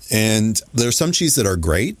was. And there's some cheese that are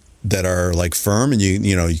great, that are like firm, and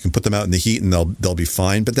you can put them out in the heat and they'll be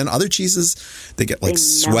fine. But then other cheeses, they get like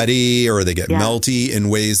sweaty or they get melty in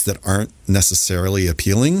ways that aren't necessarily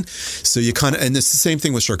appealing. So you and it's the same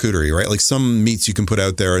thing with charcuterie, right? Like some meats you can put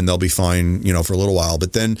out there and they'll be fine, for a little while.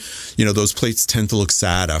 But then, those plates tend to look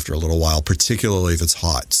sad after a little while, particularly if it's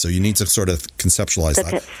hot. So you need to sort of conceptualize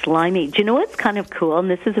that. It's slimy. Do you know what's kind of cool?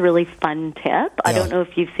 And this is a really fun tip. I don't know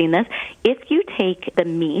if you've seen this. If you take the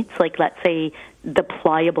meats, like let's say the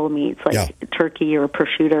pliable meats like turkey or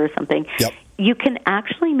prosciutto or something, you can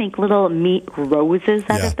actually make little meat roses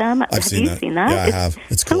out of them. Have you seen that? Yeah, I have.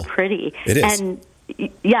 It's cool. So pretty. It is. And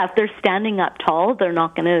if they're standing up tall, they're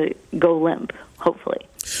not going to go limp, hopefully.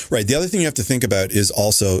 Right. The other thing you have to think about is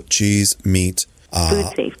also cheese, meat. Food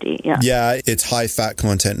safety, Yeah, it's high fat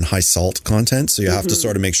content and high salt content, so you have to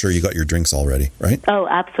sort of make sure you got your drinks all ready, right? Oh,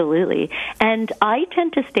 absolutely. And I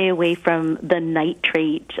tend to stay away from the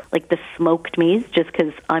nitrate, like the smoked meats, just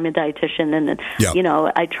because I'm a dietitian and,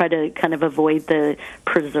 I try to kind of avoid the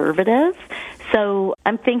preservatives. So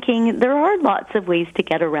I'm thinking there are lots of ways to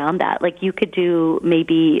get around that. Like you could do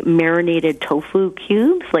maybe marinated tofu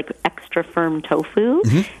cubes, like extra firm tofu,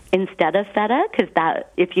 instead of feta, because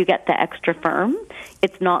if you get the extra firm,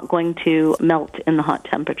 it's not going to melt in the hot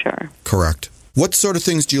temperature. Correct. What sort of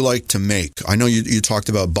things do you like to make? I know you talked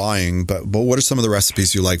about buying, but what are some of the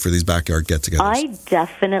recipes you like for these backyard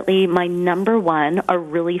get-togethers? My number one are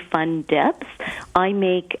really fun dips. I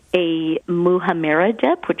make a muhamara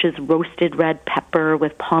dip, which is roasted red pepper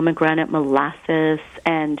with pomegranate molasses,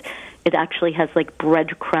 and it actually has like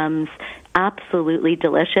breadcrumbs. Absolutely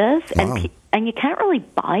delicious. Wow. And you can't really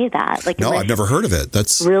buy that. No, I've never heard of it.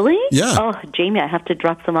 That's really? Yeah. Oh, Jamie, I have to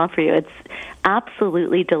drop some off for you. It's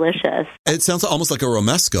absolutely delicious. It sounds almost like a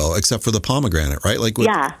romesco, except for the pomegranate, right?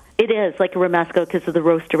 Yeah, it is like a romesco because of the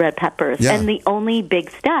roasted red peppers. Yeah. And the only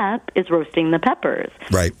big step is roasting the peppers.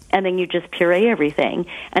 Right. And then you just puree everything.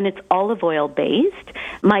 And it's olive oil based.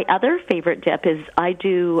 My other favorite dip is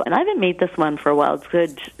and I haven't made this one for a while. It's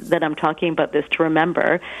good that I'm talking about this to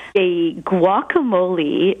remember, a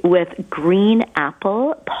guacamole with green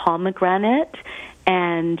apple, pomegranate,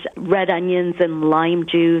 and red onions and lime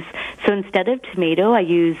juice. So instead of tomato, I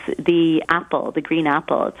use the green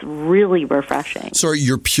apple. It's really refreshing. So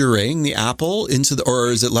you're pureeing the apple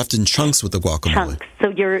or is it left in chunks with the guacamole? Chunks. So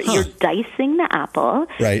you're dicing the apple.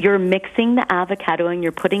 Right. You're mixing the avocado and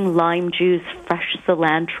you're putting lime juice, fresh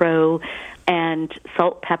cilantro, and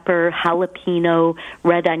salt, pepper, jalapeno,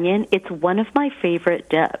 red onion. It's one of my favorite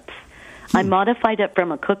dips. I modified it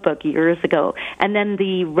from a cookbook years ago. And then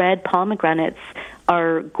the red pomegranates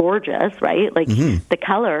are gorgeous, right? Like the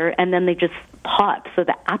color, and then they just pop. So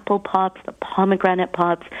the apple pops, the pomegranate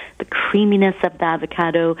pops, the creaminess of the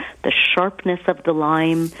avocado, the sharpness of the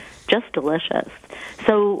lime, just delicious.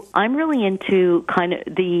 So I'm really into kind of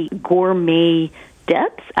the gourmet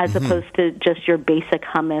dips as opposed to just your basic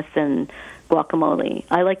hummus and guacamole.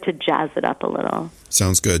 I like to jazz it up a little.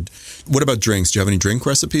 Sounds good. What about drinks? Do you have any drink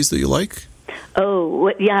recipes that you like?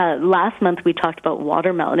 Oh, yeah. Last month we talked about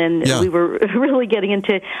watermelon, and we were really getting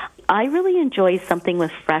into... I really enjoy something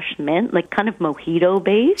with fresh mint, like kind of mojito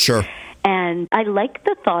based. Sure. And I like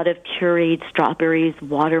the thought of pureed strawberries,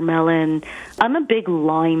 watermelon. I'm a big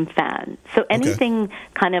lime fan. So anything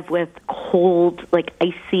kind of with cold, like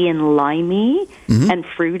icy and limey and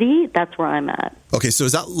fruity, that's where I'm at. Okay, so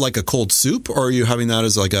is that like a cold soup, or are you having that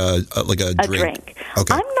as like a drink? A drink.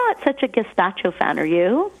 Okay. I'm not such a gazpacho fan, are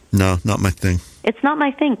you? No, not my thing. It's not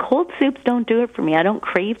my thing. Cold soups don't do it for me. I don't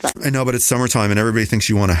crave them. I know, but it's summertime and everybody thinks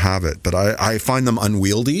you want to have it. But I find them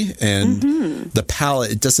unwieldy, and the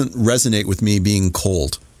palate, it doesn't resonate with me being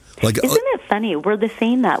cold. Like, isn't it funny? We're the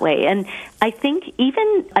same that way. And I think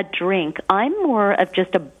even a drink, I'm more of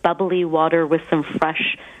just a bubbly water with some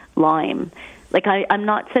fresh lime. Like, I'm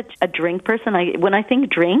not such a drink person. When I think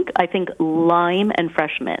drink, I think lime and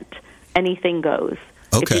fresh mint. Anything goes.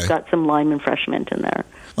 Okay. If you've got some lime and fresh mint in there.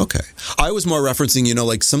 Okay. I was more referencing,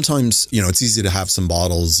 like sometimes, it's easy to have some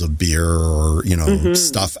bottles of beer or,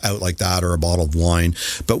 stuff out like that, or a bottle of wine.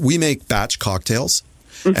 But we make batch cocktails.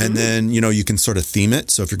 And then, you can sort of theme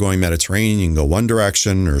it. So if you're going Mediterranean, you can go one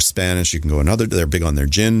direction, or Spanish, you can go another. They're big on their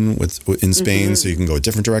gin in Spain, so you can go a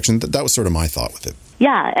different direction. That was sort of my thought with it.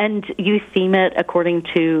 Yeah, and you theme it according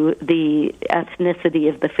to the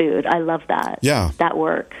ethnicity of the food. I love that. Yeah. That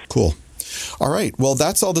works. Cool. All right. Well,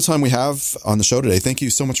 that's all the time we have on the show today. Thank you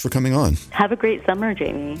so much for coming on. Have a great summer,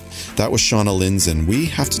 Jamie. That was Shauna Lindzon. We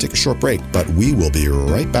have to take a short break, but we will be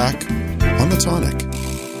right back on The Tonic.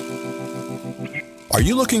 Are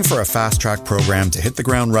you looking for a fast-track program to hit the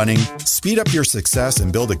ground running, speed up your success,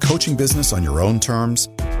 and build a coaching business on your own terms?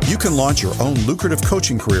 You can launch your own lucrative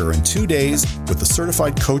coaching career in 2 days with the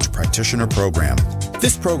Certified Coach Practitioner Program.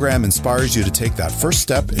 This program inspires you to take that first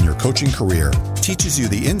step in your coaching career, teaches you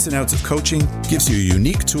the ins and outs of coaching, gives you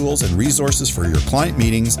unique tools and resources for your client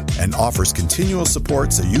meetings, and offers continual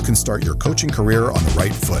support so you can start your coaching career on the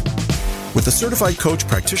right foot. With the Certified Coach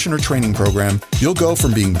Practitioner Training Program, you'll go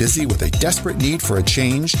from being busy with a desperate need for a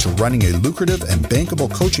change to running a lucrative and bankable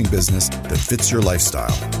coaching business that fits your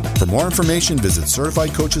lifestyle. For more information, visit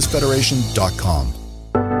CertifiedCoachesFederation.com.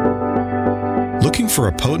 Looking for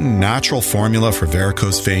a potent natural formula for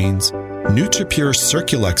varicose veins? NutriPure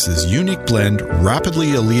Circulex's unique blend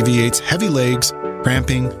rapidly alleviates heavy legs,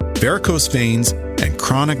 cramping, varicose veins, and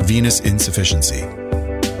chronic venous insufficiency.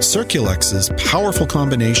 Circulex's powerful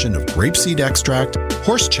combination of grapeseed extract,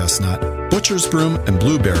 horse chestnut, butcher's broom, and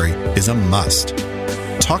blueberry is a must.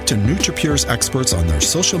 Talk to NutriPure's experts on their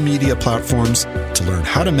social media platforms to learn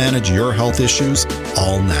how to manage your health issues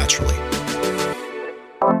all naturally.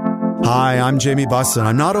 Hi, I'm Jamie Busson.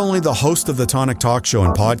 I'm not only the host of the Tonic Talk Show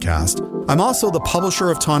and podcast, I'm also the publisher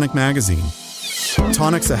of Tonic Magazine.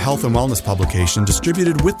 Tonic's a health and wellness publication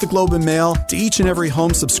distributed with the Globe and Mail to each and every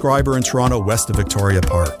home subscriber in Toronto west of Victoria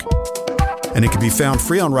Park. And it can be found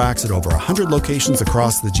free on racks at over 100 locations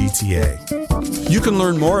across the GTA. You can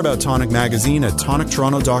learn more about Tonic Magazine at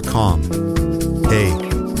tonictoronto.com. Hey,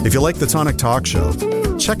 if you like the Tonic Talk Show,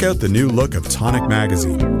 check out the new look of Tonic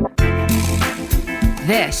Magazine.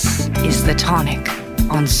 This is The Tonic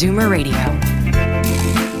on Zoomer Radio.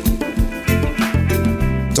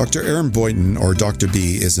 Dr. Erin Boynton, or Dr.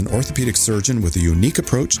 B, is an orthopedic surgeon with a unique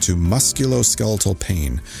approach to musculoskeletal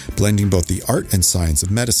pain, blending both the art and science of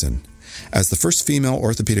medicine. As the first female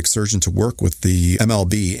orthopedic surgeon to work with the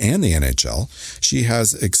MLB and the NHL, she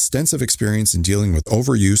has extensive experience in dealing with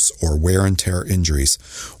overuse or wear and tear injuries.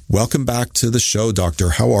 Welcome back to the show,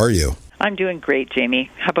 Doctor. How are you? I'm doing great,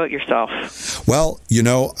 Jamie. How about yourself? Well,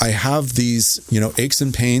 I have these, aches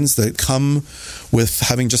and pains that come with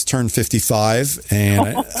having just turned 55,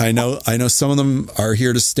 and I know some of them are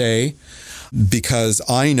here to stay, because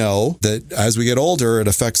I know that as we get older, it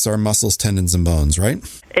affects our muscles, tendons, and bones, right?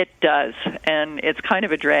 It does, and it's kind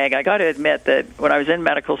of a drag. I got to admit that when I was in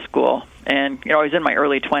medical school, and I was in my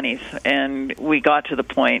early 20s, and we got to the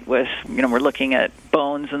point with, we're looking at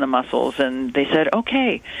bones and the muscles, and they said,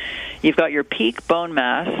 okay, you've got your peak bone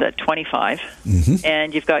mass at 25,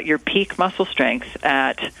 and you've got your peak muscle strength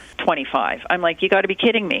at 25. I'm like, you got to be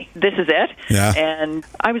kidding me. This is it? Yeah. And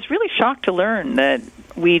I was really shocked to learn that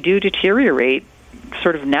we do deteriorate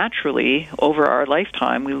sort of naturally over our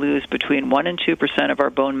lifetime. We lose between 1% and 2% of our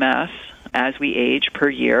bone mass as we age per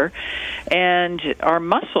year. And our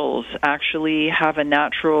muscles actually have a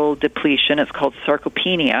natural depletion. It's called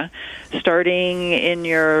sarcopenia, starting in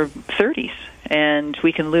your 30s. And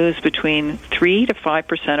we can lose between 3 to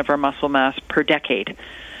 5% of our muscle mass per decade.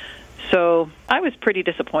 So I was pretty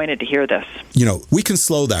disappointed to hear this. We can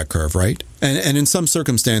slow that curve, right? And in some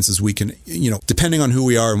circumstances, we can, depending on who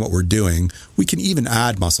we are and what we're doing, we can even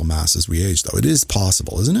add muscle mass as we age, though. It is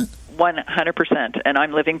possible, isn't it? 100%. And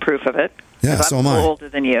I'm living proof of it. Yeah, so am I. I'm older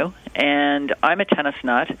than you, and I'm a tennis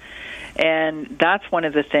nut. And that's one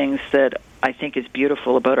of the things that I think is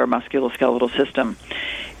beautiful about our musculoskeletal system.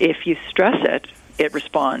 If you stress it, it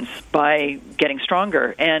responds by getting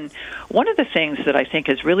stronger. And one of the things that I think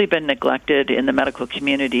has really been neglected in the medical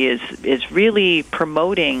community is really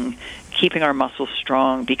promoting keeping our muscles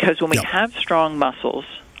strong, because when we have strong muscles,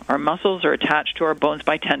 our muscles are attached to our bones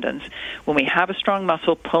by tendons. When we have a strong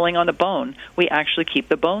muscle pulling on the bone, we actually keep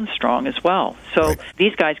the bone strong as well. So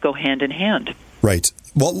these guys go hand in hand. Right.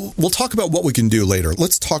 Well, we'll talk about what we can do later.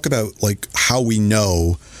 Let's talk about how we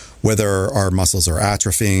know whether our muscles are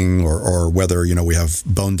atrophying or whether, we have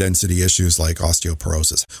bone density issues like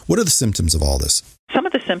osteoporosis. What are the symptoms of all this? Some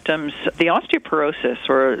of the symptoms, the osteoporosis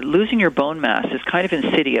or losing your bone mass is kind of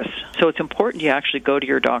insidious. So it's important you actually go to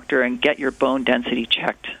your doctor and get your bone density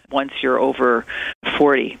checked once you're over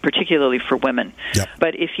 40, particularly for women. Yep.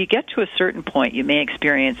 But if you get to a certain point, you may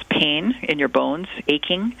experience pain in your bones,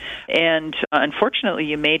 aching, and unfortunately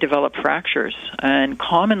you may develop fractures. And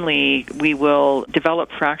commonly we will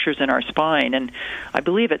develop fractures in our spine. And I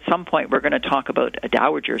believe at some point we're going to talk about a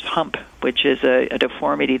dowager's hump, which is a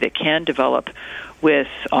deformity that can develop with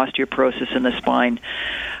osteoporosis in the spine.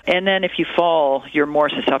 And then if you fall, you're more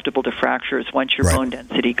susceptible to fractures once your bone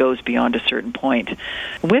density goes beyond a certain point.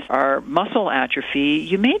 With our muscle atrophy,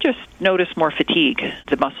 you may just notice more fatigue.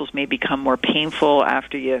 The muscles may become more painful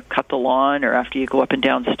after you cut the lawn or after you go up and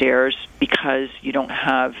down stairs because you don't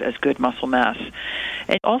have as good muscle mass.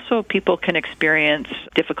 And also people can experience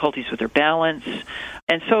difficulties with their balance,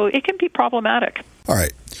 and so it can be problematic. All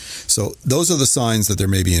right. So those are the signs that there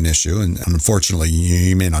may be an issue, and unfortunately,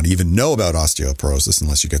 you may not even know about osteoporosis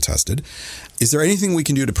unless you get tested. Is there anything we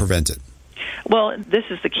can do to prevent it? Well, this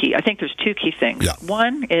is the key. I think there's two key things. Yeah.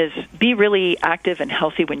 One is be really active and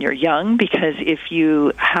healthy when you're young, because if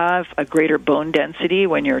you have a greater bone density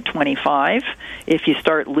when you're 25, if you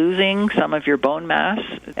start losing some of your bone mass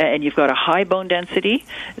and you've got a high bone density,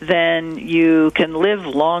 then you can live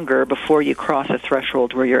longer before you cross a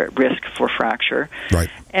threshold where you're at risk for fracture. Right.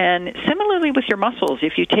 And similarly with your muscles,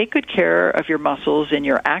 if you take good care of your muscles and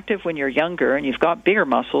you're active when you're younger and you've got bigger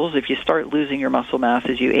muscles, if you start losing your muscle mass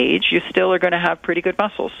as you age, you still are going to have pretty good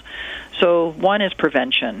muscles. So one is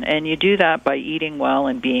prevention, and you do that by eating well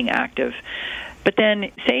and being active. But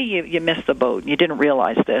then say you missed the boat and you didn't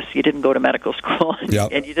realize this. You didn't go to medical school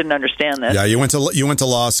and you didn't understand this. Yeah, you went to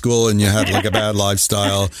law school and you had a bad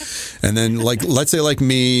lifestyle. And then let's say like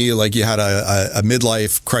me, you had a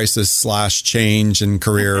midlife crisis / change in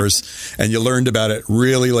careers and you learned about it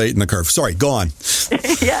really late in the curve. Sorry, go on.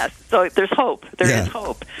 Yes, so there's hope. There is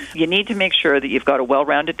hope. You need to make sure that you've got a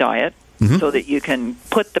well-rounded diet. So that you can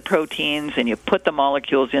put the proteins and you put the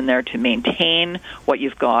molecules in there to maintain what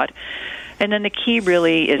you've got. And then the key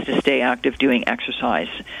really is to stay active doing exercise.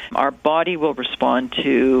 Our body will respond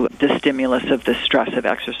to the stimulus of the stress of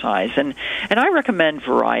exercise. And I recommend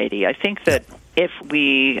variety. I think that if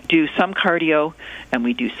we do some cardio and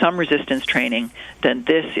we do some resistance training, then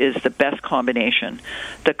this is the best combination.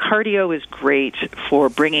 The cardio is great for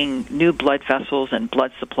bringing new blood vessels and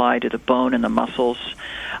blood supply to the bone and the muscles,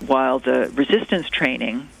 while the resistance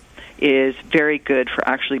training is very good for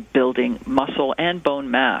actually building muscle and bone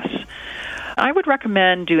mass. I would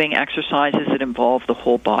recommend doing exercises that involve the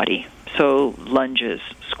whole body. So lunges,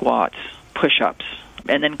 squats, push-ups,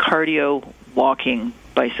 and then cardio, walking,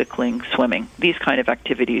 bicycling, swimming. These kind of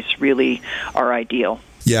activities really are ideal.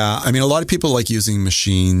 Yeah, I mean, a lot of people like using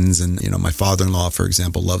machines, and, my father-in-law, for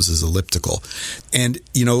example, loves his elliptical. And,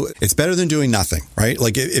 it's better than doing nothing, right?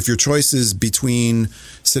 Like, if your choice is between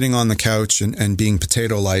sitting on the couch and being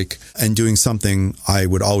potato-like and doing something, I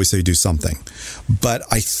would always say do something. But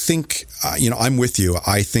I think, I'm with you.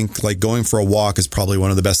 I think, going for a walk is probably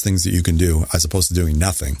one of the best things that you can do, as opposed to doing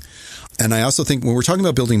nothing. And I also think when we're talking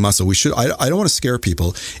about building muscle, I don't want to scare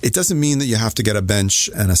people. It doesn't mean that you have to get a bench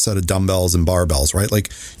and a set of dumbbells and barbells, right?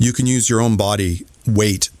 You can use your own body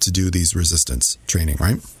weight to do these resistance training,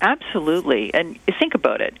 right? Absolutely. And think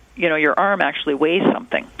about it. Your arm actually weighs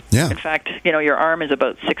something. Yeah. In fact, your arm is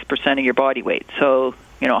about 6% of your body weight. So,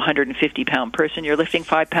 a 150-pound person, you're lifting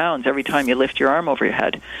 5 pounds every time you lift your arm over your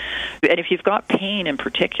head. And if you've got pain in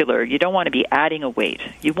particular, you don't want to be adding a weight.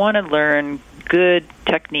 You want to learn good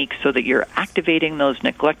technique so that you're activating those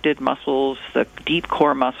neglected muscles, the deep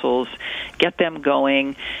core muscles, get them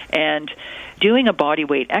going. And doing a body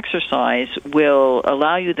weight exercise will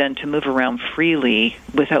allow you then to move around freely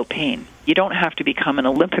without pain. You don't have to become an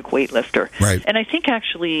Olympic weightlifter. Right. And I think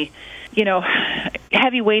actually,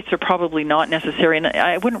 heavy weights are probably not necessary, and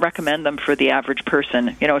I wouldn't recommend them for the average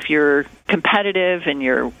person. If you're competitive and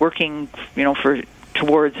you're working,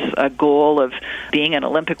 towards a goal of being an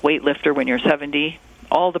Olympic weightlifter when you're 70,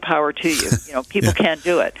 all the power to you. People can't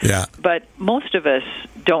do it. Yeah. But most of us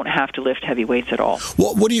don't have to lift heavy weights at all.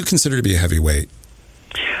 Well, what do you consider to be a heavy weight?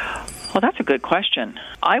 Well, that's a good question.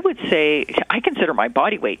 I would say I consider my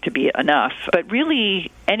body weight to be enough, but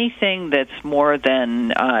really anything that's more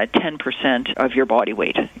than 10% of your body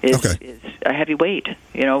weight is a heavy weight.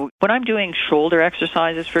 When I'm doing shoulder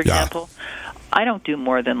exercises, for example, I don't do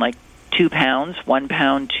more than 2 pounds, 1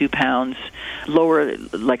 pound, 2 pounds, lower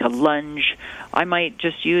like a lunge. I might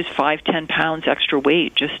just use 5-10 pounds extra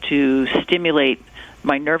weight just to stimulate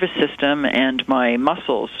my nervous system and my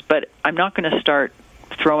muscles. But I'm not going to start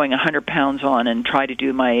throwing 100 pounds on and try to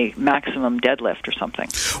do my maximum deadlift or something.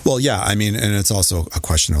 Well, yeah, and it's also a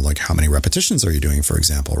question of how many repetitions are you doing, for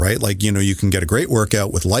example, right? You can get a great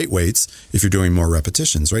workout with light weights if you're doing more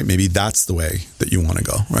repetitions, right? Maybe that's the way that you want to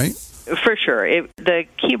go, right? For sure. The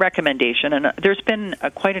key recommendation, and there's been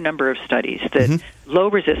quite a number of studies, that low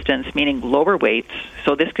resistance, meaning lower weights,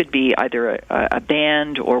 so this could be either a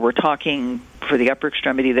band or we're talking for the upper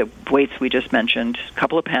extremity, the weights we just mentioned, a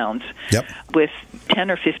couple of pounds, with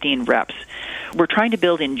 10 or 15 reps. We're trying to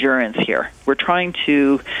build endurance here. We're trying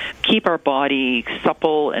to keep our body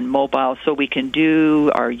supple and mobile so we can do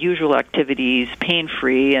our usual activities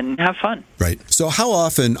pain-free and have fun. Right. So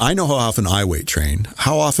I know how often I weight train.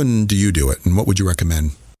 How often do you do it, and what would you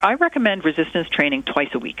recommend? I recommend resistance training twice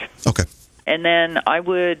a week. Okay. And then I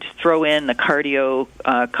would throw in the cardio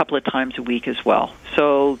a couple of times a week as well.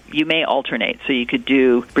 So you may alternate. So you could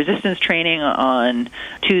do resistance training on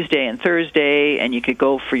Tuesday and Thursday, and you could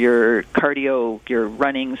go for your cardio, your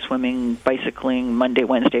running, swimming, bicycling, Monday,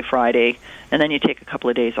 Wednesday, Friday, and then you take a couple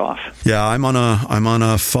of days off. Yeah, I'm on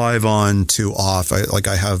a 5 on, 2 off.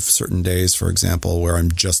 I have certain days, for example, where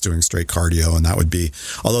I'm just doing straight cardio, and that would be,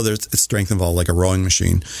 although there's strength involved, like a rowing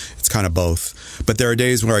machine, it's kind of both. But there are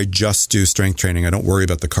days where I just do strength training. I don't worry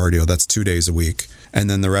about the cardio. That's 2 days a week. And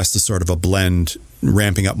then the rest is sort of a blend,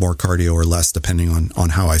 ramping up more cardio or less depending on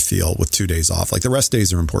how I feel with 2 days off. The rest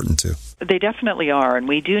days are important too. They definitely are, and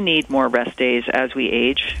we do need more rest days as we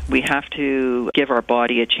age. We have to give our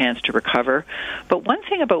body a chance to recover. But one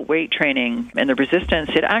thing about weight training and the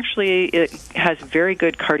resistance, it has very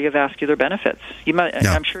good cardiovascular benefits.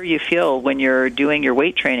 I'm sure you feel when you're doing your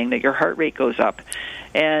weight training that your heart rate goes up.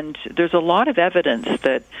 And there's a lot of evidence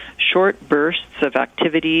that short bursts of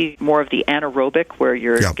activity, more of the anaerobic, where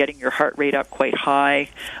you're getting your heart rate up quite high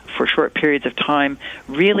for short periods of time,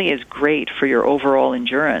 really is great for your overall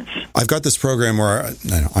endurance. I've got this program where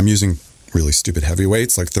I'm using really stupid heavy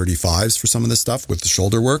weights, like 35s for some of this stuff with the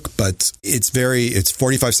shoulder work, but it's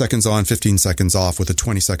 45 seconds on, 15 seconds off with a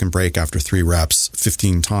 20-second break after 3 reps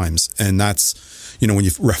 15 times. And that's, when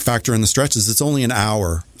you factor in the stretches, it's only an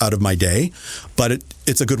hour out of my day, but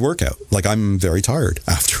it's a good workout. I'm very tired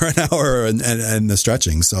after an hour and the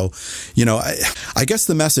stretching. So, I guess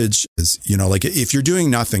the message is, if you're doing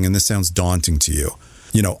nothing, and this sounds daunting to you,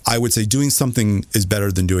 I would say doing something is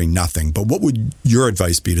better than doing nothing. But what would your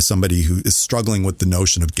advice be to somebody who is struggling with the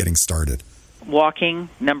notion of getting started? Walking,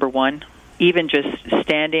 number one. Even just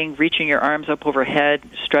standing, reaching your arms up overhead,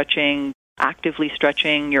 stretching, actively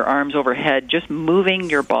stretching your arms overhead, just moving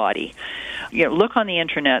your body. Look on the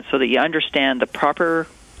internet so that you understand the proper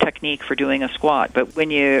technique for doing a squat. But when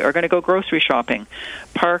you are going to go grocery shopping,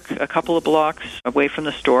 park a couple of blocks away from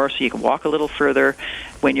the store so you can walk a little further.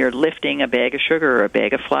 When you're lifting a bag of sugar or a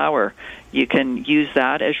bag of flour, you can use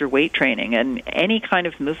that as your weight training. And any kind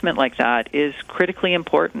of movement like that is critically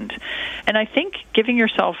important. And I think giving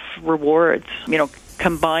yourself rewards,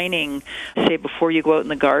 combining, say, before you go out in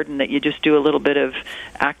the garden, that you just do a little bit of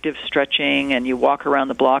active stretching and you walk around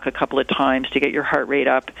the block a couple of times to get your heart rate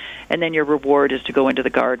up, and then your reward is to go into the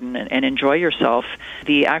garden and enjoy yourself.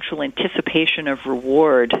 The actual anticipation of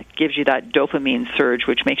reward gives you that dopamine surge,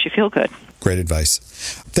 which makes you feel good. Great advice.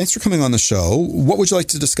 Thanks for coming on the show. What would you like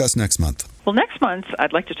to discuss next month? Well, next month,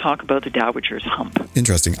 I'd like to talk about the Dowager's Hump.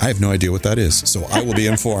 Interesting. I have no idea what that is, so I will be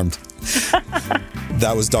informed.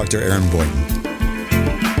 That was Dr. Erin Boynton.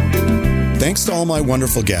 Thanks to all my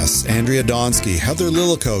wonderful guests, Andrea Donsky, Heather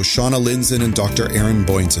Lilico, Shauna Lindzon, and Dr. Erin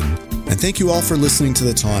Boynton. And thank you all for listening to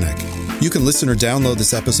The Tonic. You can listen or download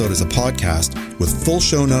this episode as a podcast with full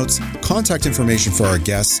show notes, contact information for our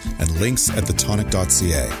guests, and links at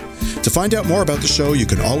thetonic.ca. To find out more about the show, you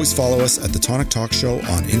can always follow us at The Tonic Talk Show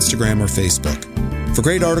on Instagram or Facebook. For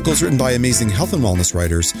great articles written by amazing health and wellness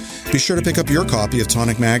writers, be sure to pick up your copy of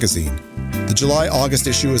Tonic Magazine. The July-August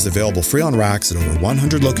issue is available free on racks at over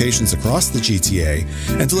 100 locations across the GTA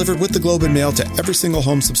and delivered with the Globe and Mail to every single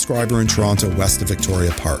home subscriber in Toronto west of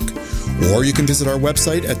Victoria Park. Or you can visit our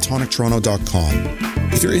website at tonictoronto.com.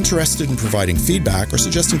 If you're interested in providing feedback or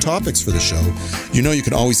suggesting topics for the show, you know you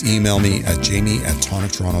can always email me at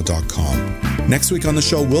jamie@tonictoronto.com. Next week on the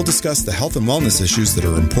show, we'll discuss the health and wellness issues that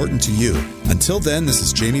are important to you. Until then, this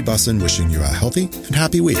is Jamie Bussin wishing you a healthy and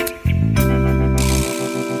happy week.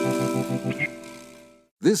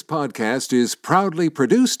 This podcast is proudly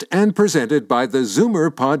produced and presented by the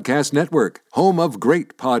Zoomer Podcast Network, home of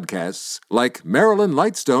great podcasts like Marilyn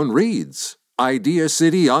Lightstone Reads, Idea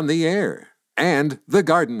City on the Air, and The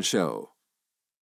Garden Show.